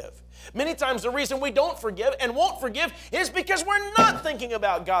forgive. Many times the reason we don't forgive and won't forgive is because we're not thinking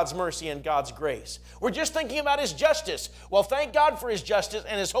about God's mercy and God's grace. We're just thinking about His justice. Well, thank God for His justice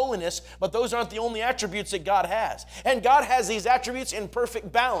and His holiness, but those aren't the only attributes that God has. And God has these attributes in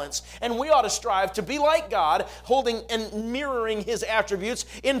perfect balance, and we ought to strive to be like God, holding and mirroring His attributes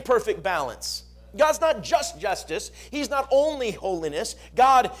in perfect balance. God's not just justice. He's not only holiness.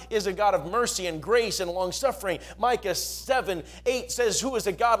 God is a God of mercy and grace and long-suffering. Micah 7:8 says, who is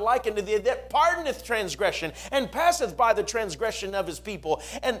a God like unto thee that pardoneth transgression and passeth by the transgression of his people.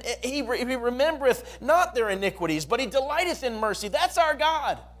 And he remembereth not their iniquities, but he delighteth in mercy. That's our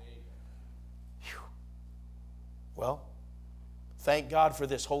God. Whew. Well, thank God for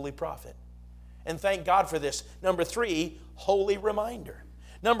this holy prophet. And thank God for this, number 3, holy reminder.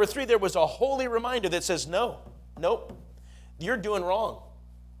 Number 3, there was a holy reminder that says, nope, you're doing wrong.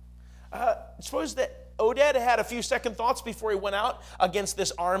 Suppose that Oded had a few second thoughts before he went out against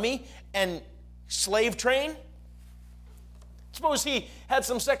this army and slave train. Suppose he had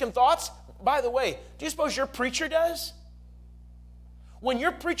some second thoughts. By the way, do you suppose your preacher does? When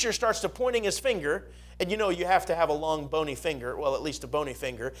your preacher starts to pointing his finger, and you know you have to have a long bony finger, well at least a bony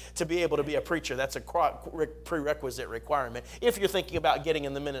finger, to be able to be a preacher. That's a prerequisite requirement. If you're thinking about getting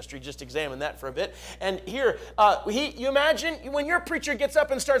in the ministry, just examine that for a bit. And here, you imagine when your preacher gets up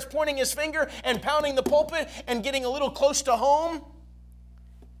and starts pointing his finger and pounding the pulpit and getting a little close to home,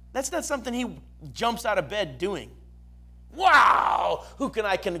 that's not something he jumps out of bed doing. Wow, who can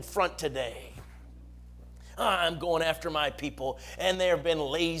I confront today? I'm going after my people, and they've been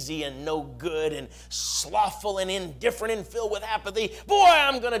lazy and no good and slothful and indifferent and filled with apathy. Boy,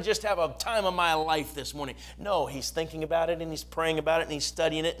 I'm going to just have a time of my life this morning. No, he's thinking about it, and he's praying about it, and he's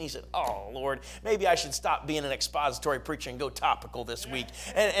studying it, and he said, oh, Lord, maybe I should stop being an expository preacher and go topical this week.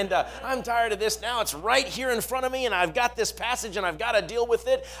 And I'm tired of this now. It's right here in front of me, and I've got this passage, and I've got to deal with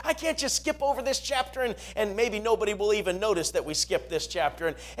it. I can't just skip over this chapter, and maybe nobody will even notice that we skipped this chapter.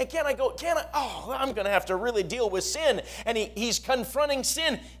 And I'm going to have to really really deal with sin, and he's confronting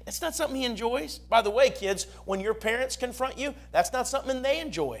sin. It's not something he enjoys. By the way, kids, when your parents confront you, that's not something they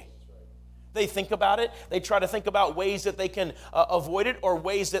enjoy. They think about it. They try to think about ways that they can avoid it, or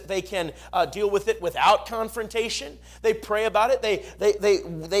ways that they can deal with it without confrontation. They pray about it.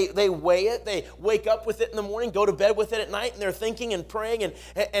 They weigh it. They wake up with it in the morning, go to bed with it at night, and they're thinking and praying.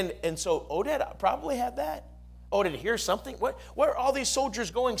 And so Oded probably had that. Oded hears something. What are all these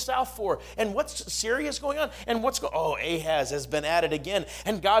soldiers going south for? And what's Syria's going on? And Ahaz has been at it again.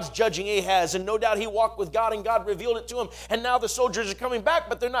 And God's judging Ahaz. And no doubt he walked with God, and God revealed it to him. And now the soldiers are coming back,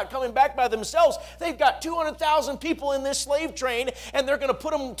 but they're not coming back by themselves. They've got 200,000 people in this slave train, and they're going to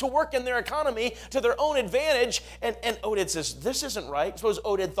put them to work in their economy to their own advantage. And Oded says, this isn't right. Suppose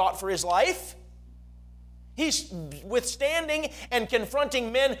Oded thought for his life. He's withstanding and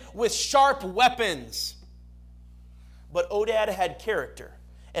confronting men with sharp weapons. But Oded had character,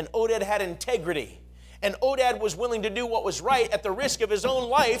 and Oded had integrity, and Oded was willing to do what was right at the risk of his own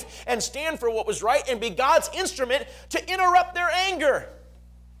life and stand for what was right and be God's instrument to interrupt their anger.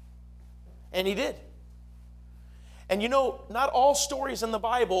 And he did. And you know, not all stories in the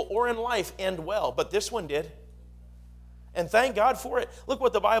Bible or in life end well, but this one did. And thank God for it. Look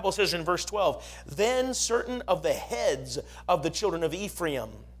what the Bible says in verse 12. Then certain of the heads of the children of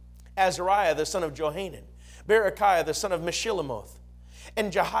Ephraim, Azariah the son of Johanan, Berechiah the son of Meshillemoth,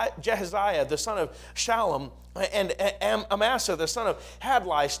 and Jehaziah the son of Shallum, and Amasa the son of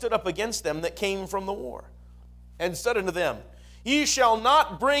Hadlai stood up against them that came from the war, and said unto them, Ye shall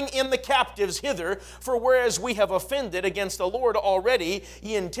not bring in the captives hither, for whereas we have offended against the Lord already,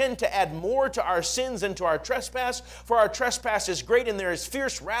 ye intend to add more to our sins and to our trespass, for our trespass is great, and there is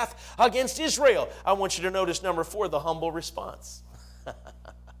fierce wrath against Israel. I want you to notice number 4, the humble response.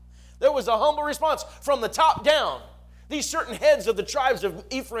 There was a humble response from the top down. These certain heads of the tribes of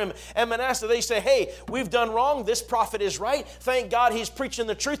Ephraim and Manasseh, they say, hey, we've done wrong. This prophet is right. Thank God he's preaching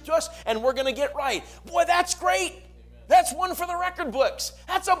the truth to us, and we're going to get right. Boy, that's great. Amen. That's one for the record books.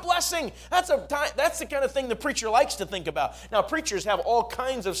 That's a blessing. That's the kind of thing the preacher likes to think about. Now, preachers have all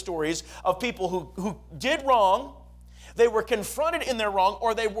kinds of stories of people who did wrong. They were confronted in their wrong,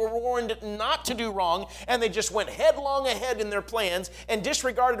 or they were warned not to do wrong, and they just went headlong ahead in their plans and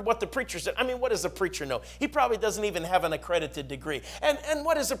disregarded what the preacher said. I mean, what does the preacher know? He probably doesn't even have an accredited degree. And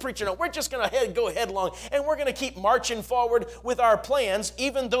what does the preacher know? We're just going to go headlong, and we're going to keep marching forward with our plans,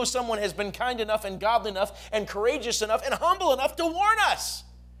 even though someone has been kind enough and godly enough and courageous enough and humble enough to warn us.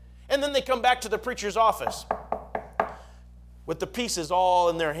 And then they come back to the preacher's office with the pieces all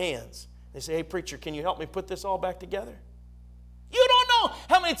in their hands. They say, hey, preacher, can you help me put this all back together? You don't know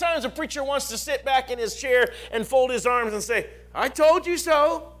how many times a preacher wants to sit back in his chair and fold his arms and say, I told you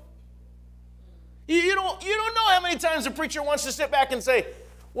so. You don't know how many times a preacher wants to sit back and say,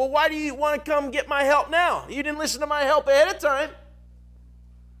 well, why do you want to come get my help now? You didn't listen to my help ahead of time.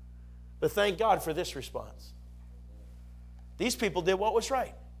 But thank God for this response. These people did what was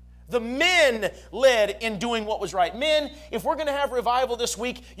right. The men led in doing what was right. Men, if we're going to have revival this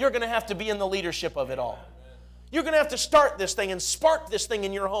week, you're going to have to be in the leadership of it all. You're going to have to start this thing and spark this thing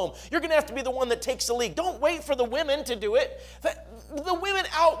in your home. You're going to have to be the one that takes the lead. Don't wait for the women to do it. The women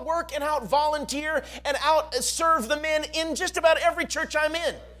outwork and out-volunteer and out-serve the men in just about every church I'm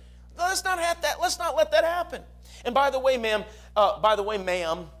in. Let's not have that. Let's not let that happen. And by the way, ma'am,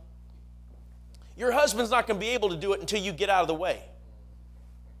 your husband's not going to be able to do it until you get out of the way.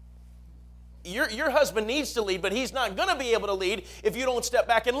 Your husband needs to lead, but he's not going to be able to lead if you don't step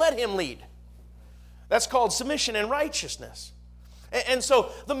back and let him lead. That's called submission and righteousness. And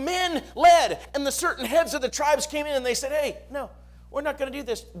so the men led, and the certain heads of the tribes came in, and they said, hey, no, we're not going to do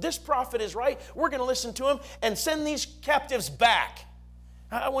this. This prophet is right. We're going to listen to him and send these captives back.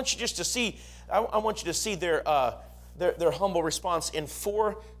 I want you just to see, I want you to see their humble response in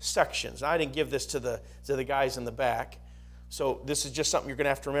 4 sections. I didn't give this to the guys in the back. So this is just something you're going to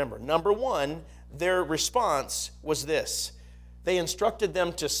have to remember. Number 1, their response was this. They instructed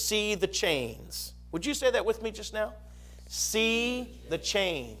them to see the chains. Would you say that with me just now? See the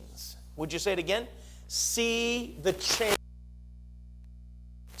chains. Would you say it again? See the chains.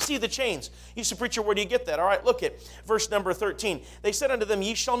 See the chains. You say, preacher, where do you get that? All right, look at verse number 13. They said unto them,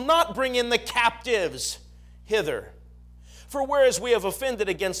 ye shall not bring in the captives hither. For whereas we have offended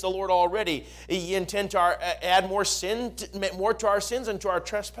against the Lord already, ye intend to add more to our sins and to our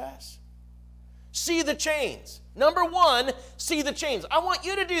trespass? See the chains. Number 1, see the chains. I want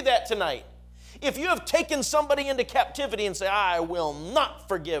you to do that tonight. If you have taken somebody into captivity and say, I will not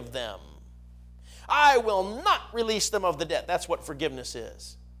forgive them. I will not release them of the debt. That's what forgiveness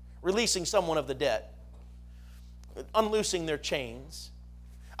is. Releasing someone of the debt. Unloosing their chains.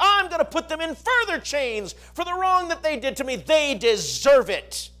 I'm going to put them in further chains for the wrong that they did to me. They deserve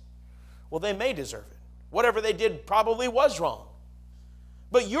it. Well, they may deserve it. Whatever they did probably was wrong.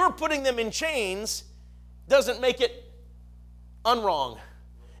 But you're putting them in chains doesn't make it unwrong.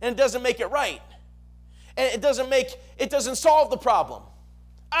 And it doesn't make it right. And it doesn't solve the problem.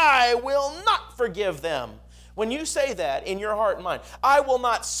 I will not forgive them. When you say that in your heart and mind, I will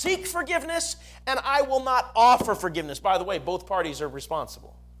not seek forgiveness and I will not offer forgiveness. By the way, both parties are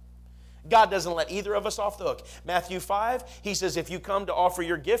responsible. God doesn't let either of us off the hook. Matthew 5, he says, if you come to offer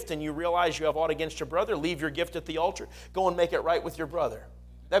your gift and you realize you have aught against your brother, leave your gift at the altar. Go and make it right with your brother.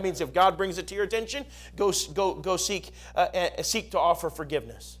 That means if God brings it to your attention, go seek to offer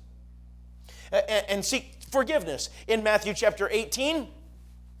forgiveness. And seek forgiveness. In Matthew chapter 18,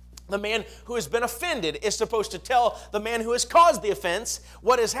 the man who has been offended is supposed to tell the man who has caused the offense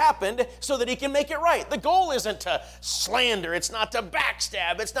what has happened so that he can make it right. The goal isn't to slander. It's not to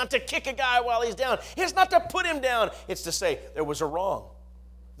backstab. It's not to kick a guy while he's down. It's not to put him down. It's to say there was a wrong.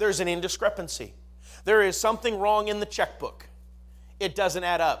 There's an indiscrepancy. There is something wrong in the checkbook. It doesn't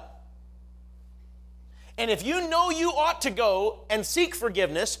add up. And if you know you ought to go and seek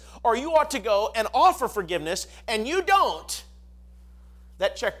forgiveness, or you ought to go and offer forgiveness, and you don't,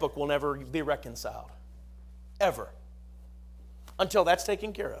 that checkbook will never be reconciled. Ever. Until that's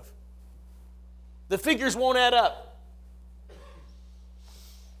taken care of. The figures won't add up.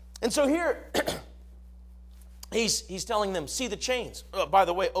 And so here, he's telling them, see the chains. By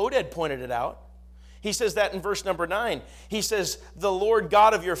the way, Oded pointed it out. He says that in verse number 9. He says, the Lord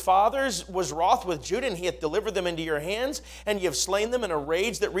God of your fathers was wroth with Judah, and he hath delivered them into your hands, and ye have slain them in a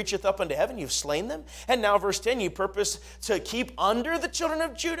rage that reacheth up unto heaven. You've slain them. And now verse 10, ye purpose to keep under the children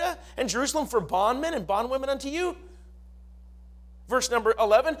of Judah and Jerusalem for bondmen and bondwomen unto you. Verse number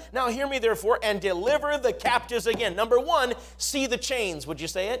 11, now hear me therefore, and deliver the captives again. Number 1, see the chains. Would you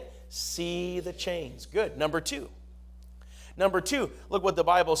say it? See the chains. Good. Number 2, look what the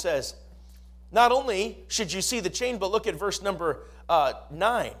Bible says. Not only should you see the chain, but look at verse number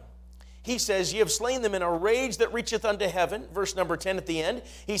 9. He says, ye have slain them in a rage that reacheth unto heaven. Verse number 10 at the end,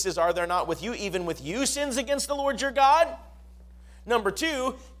 he says, are there not with you, even with you, sins against the Lord your God? Number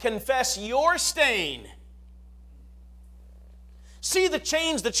 2, confess your stain. See the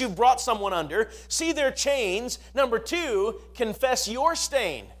chains that you've brought someone under. See their chains. Number 2, confess your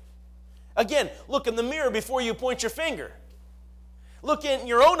stain. Again, look in the mirror before you point your finger. Look in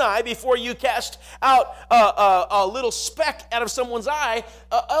your own eye before you cast out a little speck out of someone's eye,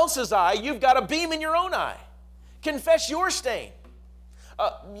 else's eye. You've got a beam in your own eye. Confess your stain.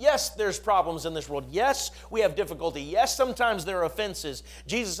 Yes, there's problems in this world. Yes, we have difficulty. Yes, sometimes there are offenses.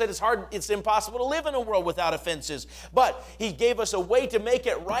 Jesus said it's impossible to live in a world without offenses. But he gave us a way to make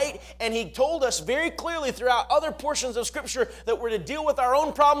it right, and he told us very clearly throughout other portions of Scripture that we're to deal with our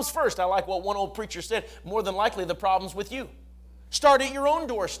own problems first. I like what one old preacher said, more than likely the problem's with you. Start at your own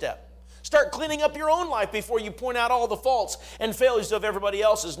doorstep. Start cleaning up your own life before you point out all the faults and failures of everybody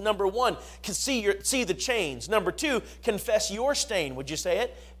else's. Number 1, see the chains. Number 2, confess your stain. Would you say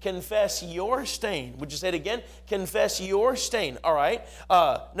it? Confess your stain. Would you say it again? Confess your stain. All right.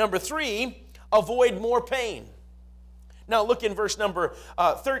 Number 3, avoid more pain. Now look in verse number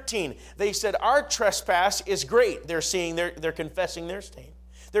 13. They said, our trespass is great. They're confessing their stain.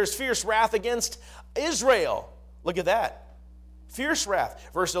 There's fierce wrath against Israel. Look at that. Fierce wrath.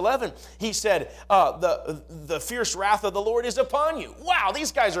 Verse 11, he said, the fierce wrath of the Lord is upon you. Wow,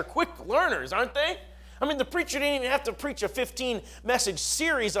 these guys are quick learners, aren't they? I mean, the preacher didn't even have to preach a 15-message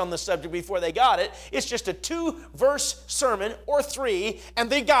series on the subject before they got it. It's just a 2-verse sermon or 3, and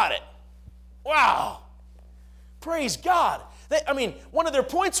they got it. Wow. Praise God. One of their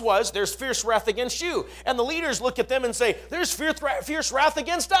points was, there's fierce wrath against you. And the leaders look at them and say, there's fierce wrath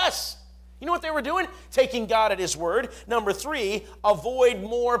against us. You know what they were doing? Taking God at His word. Number 3, avoid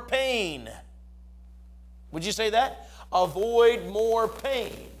more pain. Would you say that? Avoid more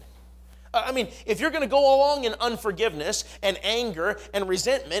pain. If you're going to go along in unforgiveness and anger and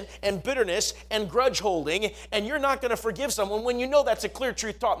resentment and bitterness and grudge holding, and you're not going to forgive someone when you know that's a clear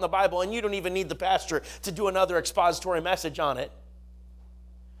truth taught in the Bible and you don't even need the pastor to do another expository message on it,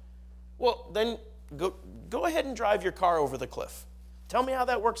 well, then go ahead and drive your car over the cliff. Tell me how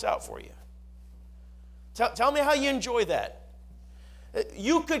that works out for you. Tell me how you enjoy that.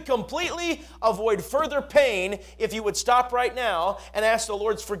 You could completely avoid further pain if you would stop right now and ask the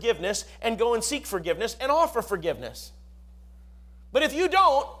Lord's forgiveness and go and seek forgiveness and offer forgiveness. But if you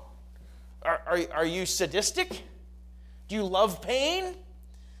don't, are you sadistic? Do you love pain?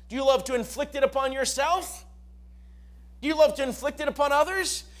 Do you love to inflict it upon yourself? Do you love to inflict it upon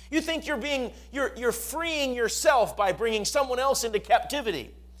others? You think you're freeing yourself by bringing someone else into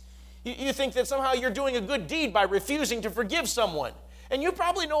captivity. You think that somehow you're doing a good deed by refusing to forgive someone. And you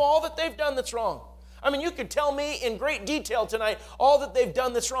probably know all that they've done that's wrong. I mean, you could tell me in great detail tonight all that they've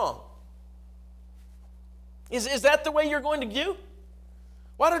done that's wrong. Is that the way you're going to do?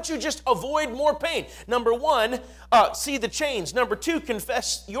 Why don't you just avoid more pain? Number one, see the chains. Number two,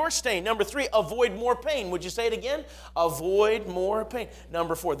 confess your stain. Number three, avoid more pain. Would you say it again? Avoid more pain.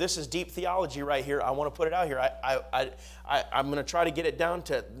 Number four, this is deep theology right here. I want to put it out here. I'm going to try to get it down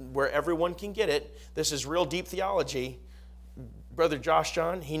to where everyone can get it. This is real deep theology. Brother Josh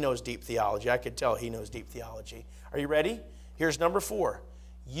John, he knows deep theology. I could tell he knows deep theology. Are you ready? Here's number four.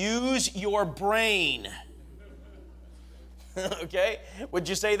 Use your brain. Okay? Would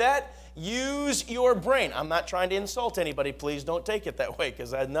you say that? Use your brain. I'm not trying to insult anybody. Please don't take it that way,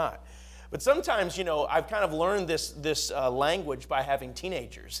 because I'm not. But sometimes, you know, I've kind of learned this language by having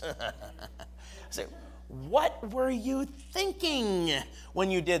teenagers. I say, what were you thinking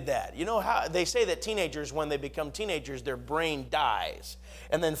when you did that? You know how they say that teenagers, when they become teenagers, their brain dies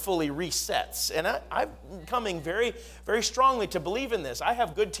and then fully resets. And I'm coming very, very strongly to believe in this. I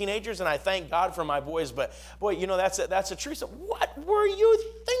have good teenagers, and I thank God for my boys. But boy, you know, that's a truth. What were you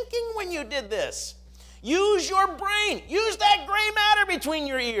thinking when you did this? Use your brain. Use that gray matter between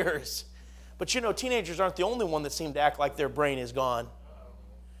your ears. But you know, teenagers aren't the only one that seem to act like their brain is gone,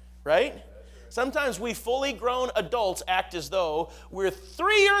 right? Sometimes we fully grown adults act as though we're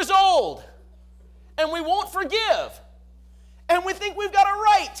 3 years old and we won't forgive. And we think we've got a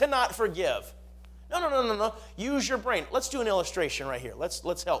right to not forgive. No. Use your brain. Let's do an illustration right here.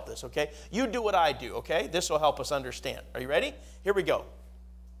 Let's help this, okay? You do what I do, okay? This will help us understand. Are you ready? Here we go.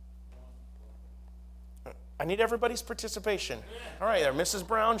 I need everybody's participation. All right, there, Mrs.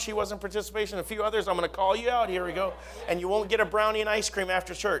 Brown, she wasn't participation. A few others, I'm going to call you out. Here we go. And you won't get a brownie and ice cream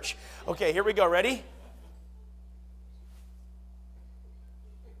after church. Okay, here we go. Ready?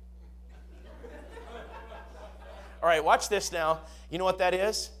 All right, watch this now. You know what that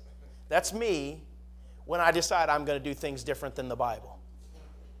is? That's me when I decide I'm going to do things different than the Bible.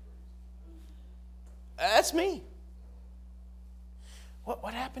 That's me.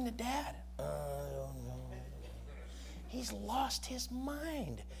 What happened to Dad? I don't know. He's lost his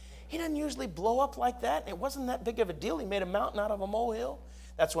mind. He doesn't usually blow up like that. It wasn't that big of a deal. He made a mountain out of a molehill.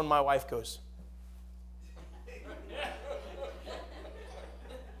 That's when my wife goes.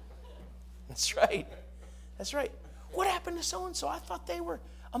 That's right. That's right. What happened to so-and-so? I thought they were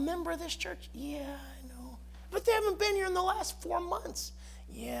a member of this church. Yeah, I know. But they haven't been here in the last 4 months.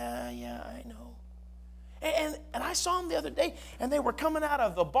 Yeah, I know. And I saw them the other day, and they were coming out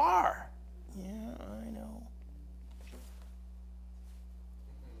of the bar. Yeah, I know.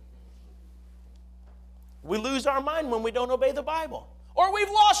 We lose our mind when we don't obey the Bible. Or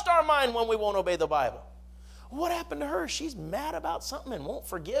we've lost our mind when we won't obey the Bible. What happened to her? She's mad about something and won't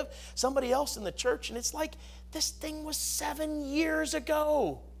forgive somebody else in the church. And it's like, this thing was 7 years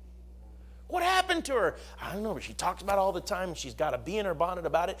ago. What happened to her? I don't know, but she talks about it all the time. And she's got a bee in her bonnet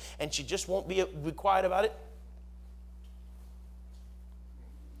about it, and she just won't be quiet about it.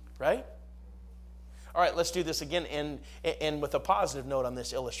 Right? All right, let's do this again and with a positive note on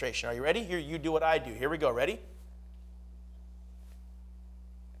this illustration. Are you ready? Here, you do what I do. Here we go. Ready?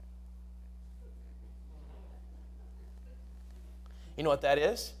 You know what that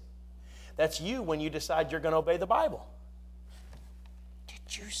is? That's you when you decide you're going to obey the Bible.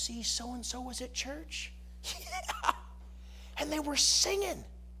 Did you see so-and-so was at church? Yeah. And they were singing.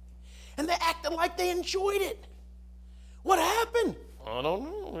 And they acted like they enjoyed it. What happened? I don't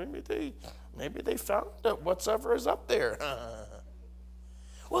know. Maybe they found out whatsoever is up there.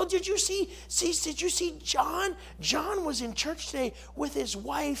 Well, did you see John? John was in church today with his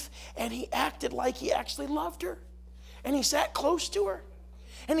wife, and he acted like he actually loved her. And he sat close to her.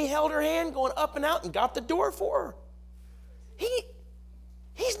 And he held her hand going up and out and got the door for her.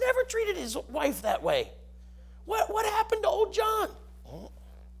 He's never treated his wife that way. What happened to old John? Oh,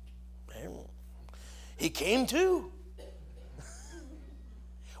 he came too.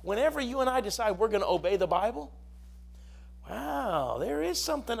 Whenever you and I decide we're going to obey the Bible, wow, there is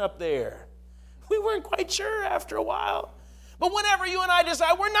something up there. We weren't quite sure after a while. But whenever you and I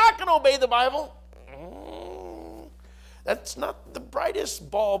decide we're not going to obey the Bible, that's not the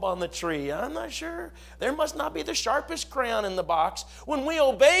brightest bulb on the tree. I'm not sure. There must not be the sharpest crayon in the box. When we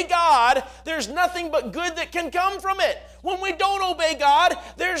obey God, there's nothing but good that can come from it. When we don't obey God,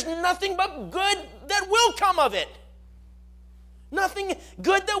 there's nothing but good that will come of it. Nothing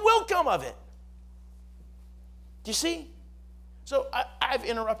good that will come of it. Do you see? So I've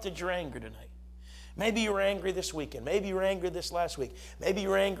interrupted your anger tonight. Maybe you were angry this weekend. Maybe you were angry this last week. Maybe you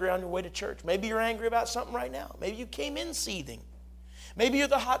were angry on your way to church. Maybe you're angry about something right now. Maybe you came in seething. Maybe you're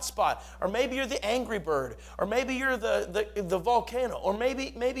the hot spot, or maybe you're the angry bird, or maybe you're the volcano, or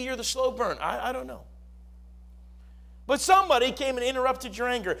maybe you're the slow burn. I don't know. But somebody came and interrupted your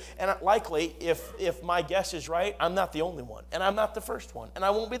anger. And likely, if my guess is right, I'm not the only one. And I'm not the first one. And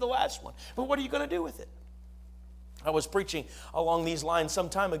I won't be the last one. But what are you going to do with it? I was preaching along these lines some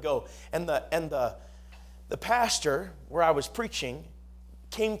time ago. And the pastor where I was preaching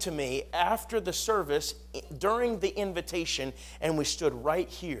came to me after the service during the invitation. And we stood right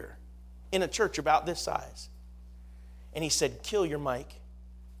here in a church about this size. And he said, "Kill your mic."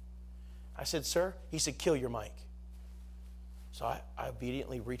 I said, "Sir?" He said, "Kill your mic." So I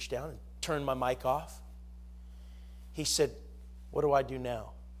obediently reached down and turned my mic off. He said, "What do I do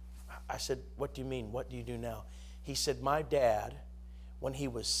now?" I said, "What do you mean? What do you do now?" He said, "My dad, when he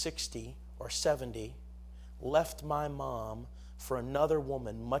was 60 or 70, left my mom for another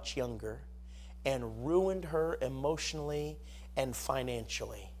woman much younger and ruined her emotionally and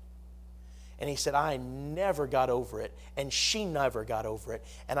financially." And he said, "I never got over it, and she never got over it.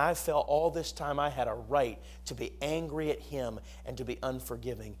 And I felt all this time I had a right to be angry at him and to be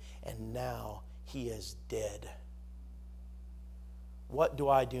unforgiving. And now he is dead. What do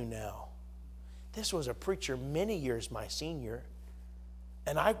I do now?" This was a preacher many years my senior,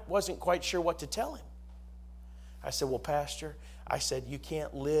 and I wasn't quite sure what to tell him. I said, "Well, Pastor," I said, "you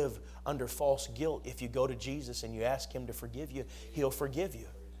can't live under false guilt. If you go to Jesus and you ask him to forgive you, he'll forgive you."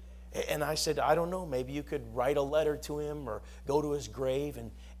 And I said, "I don't know, maybe you could write a letter to him or go to his grave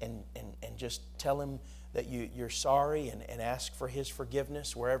and just tell him that you're sorry and ask for his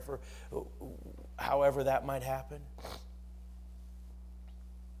forgiveness however that might happen."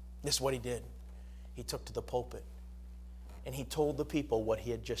 This is what he did. He took to the pulpit and he told the people what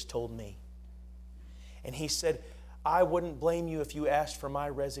he had just told me. And he said, "I wouldn't blame you if you asked for my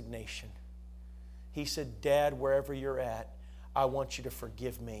resignation." He said, "Dad, wherever you're at, I want you to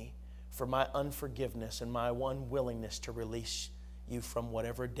forgive me for my unforgiveness and my unwillingness to release you from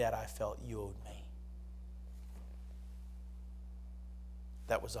whatever debt I felt you owed me."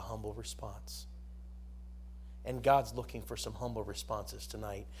 That was a humble response. And God's looking for some humble responses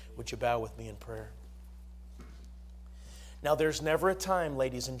tonight. Would you bow with me in prayer? Now, there's never a time,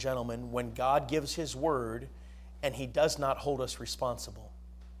 ladies and gentlemen, when God gives his word and he does not hold us responsible.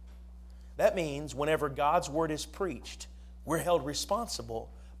 That means whenever God's word is preached, we're held responsible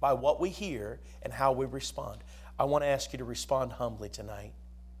by what we hear and how we respond. I want to ask you to respond humbly tonight.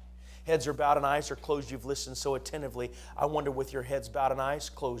 Heads are bowed and eyes are closed. You've listened so attentively. I wonder, with your heads bowed and eyes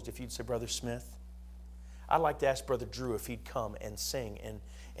closed, if you'd say, "Brother Smith." I'd like to ask Brother Drew if he'd come and sing, and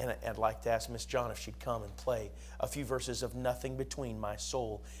I'd like to ask Miss John if she'd come and play a few verses of "Nothing Between My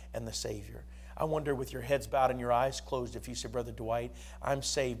Soul and the Savior." I wonder, with your heads bowed and your eyes closed, if you say, "Brother Dwight, I'm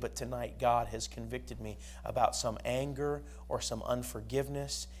saved, but tonight God has convicted me about some anger or some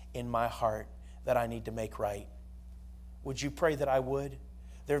unforgiveness in my heart that I need to make right." Would you pray that I would?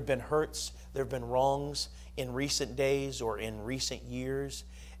 There have been hurts, there have been wrongs in recent days or in recent years,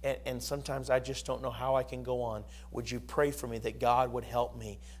 and sometimes I just don't know how I can go on. Would you pray for me that God would help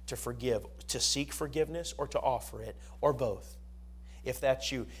me to forgive, to seek forgiveness, or to offer it, or both? If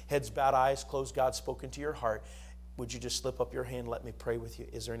that's you, heads bowed, eyes closed, God's spoken to your heart, would you just slip up your hand, let me pray with you?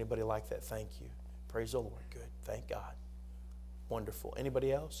 Is there anybody like that? Thank you. Praise the Lord. Good. Thank God. Wonderful.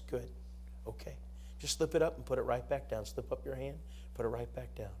 Anybody else? Good. Okay. Just slip it up and put it right back down. Slip up your hand, put it right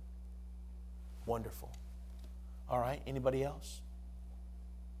back down. Wonderful. All right. Anybody else?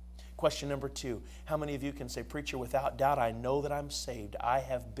 Question number 2. How many of you can say, "Preacher, without doubt, I know that I'm saved. I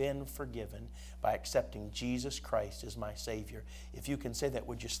have been forgiven by accepting Jesus Christ as my Savior"? If you can say that,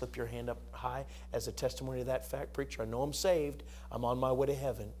 would you slip your hand up high as a testimony to that fact? "Preacher, I know I'm saved. I'm on my way to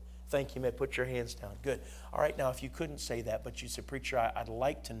heaven." Thank you, man. Put your hands down. Good. All right, now if you couldn't say that, but you said, "Preacher, I'd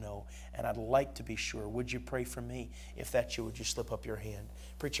like to know and I'd like to be sure," would you pray for me? If that's you, would you slip up your hand?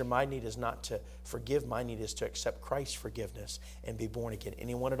 "Preacher, my need is not to forgive. My need is to accept Christ's forgiveness and be born again."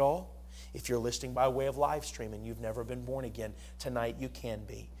 Anyone at all? If you're listening by way of live stream and you've never been born again, tonight you can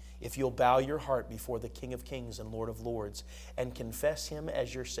be. If you'll bow your heart before the King of Kings and Lord of Lords and confess him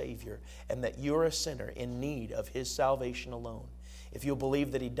as your Savior and that you're a sinner in need of his salvation alone. If you'll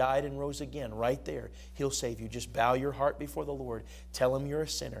believe that he died and rose again, right there, he'll save you. Just bow your heart before the Lord. Tell him you're a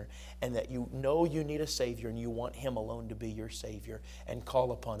sinner and that you know you need a Savior and you want him alone to be your Savior, and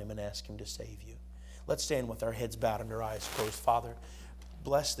call upon him and ask him to save you. Let's stand with our heads bowed and our eyes closed. Father,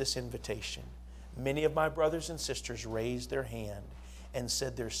 bless this invitation. Many of my brothers and sisters raised their hand and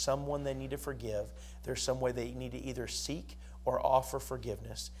said there's someone they need to forgive. There's some way they need to either seek or offer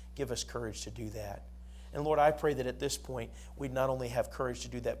forgiveness. Give us courage to do that. And Lord, I pray that at this point, we'd not only have courage to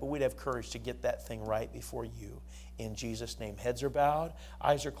do that, but we'd have courage to get that thing right before you. In Jesus' name. Heads are bowed,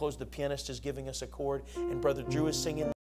 eyes are closed. The pianist is giving us a chord, and Brother Drew is singing.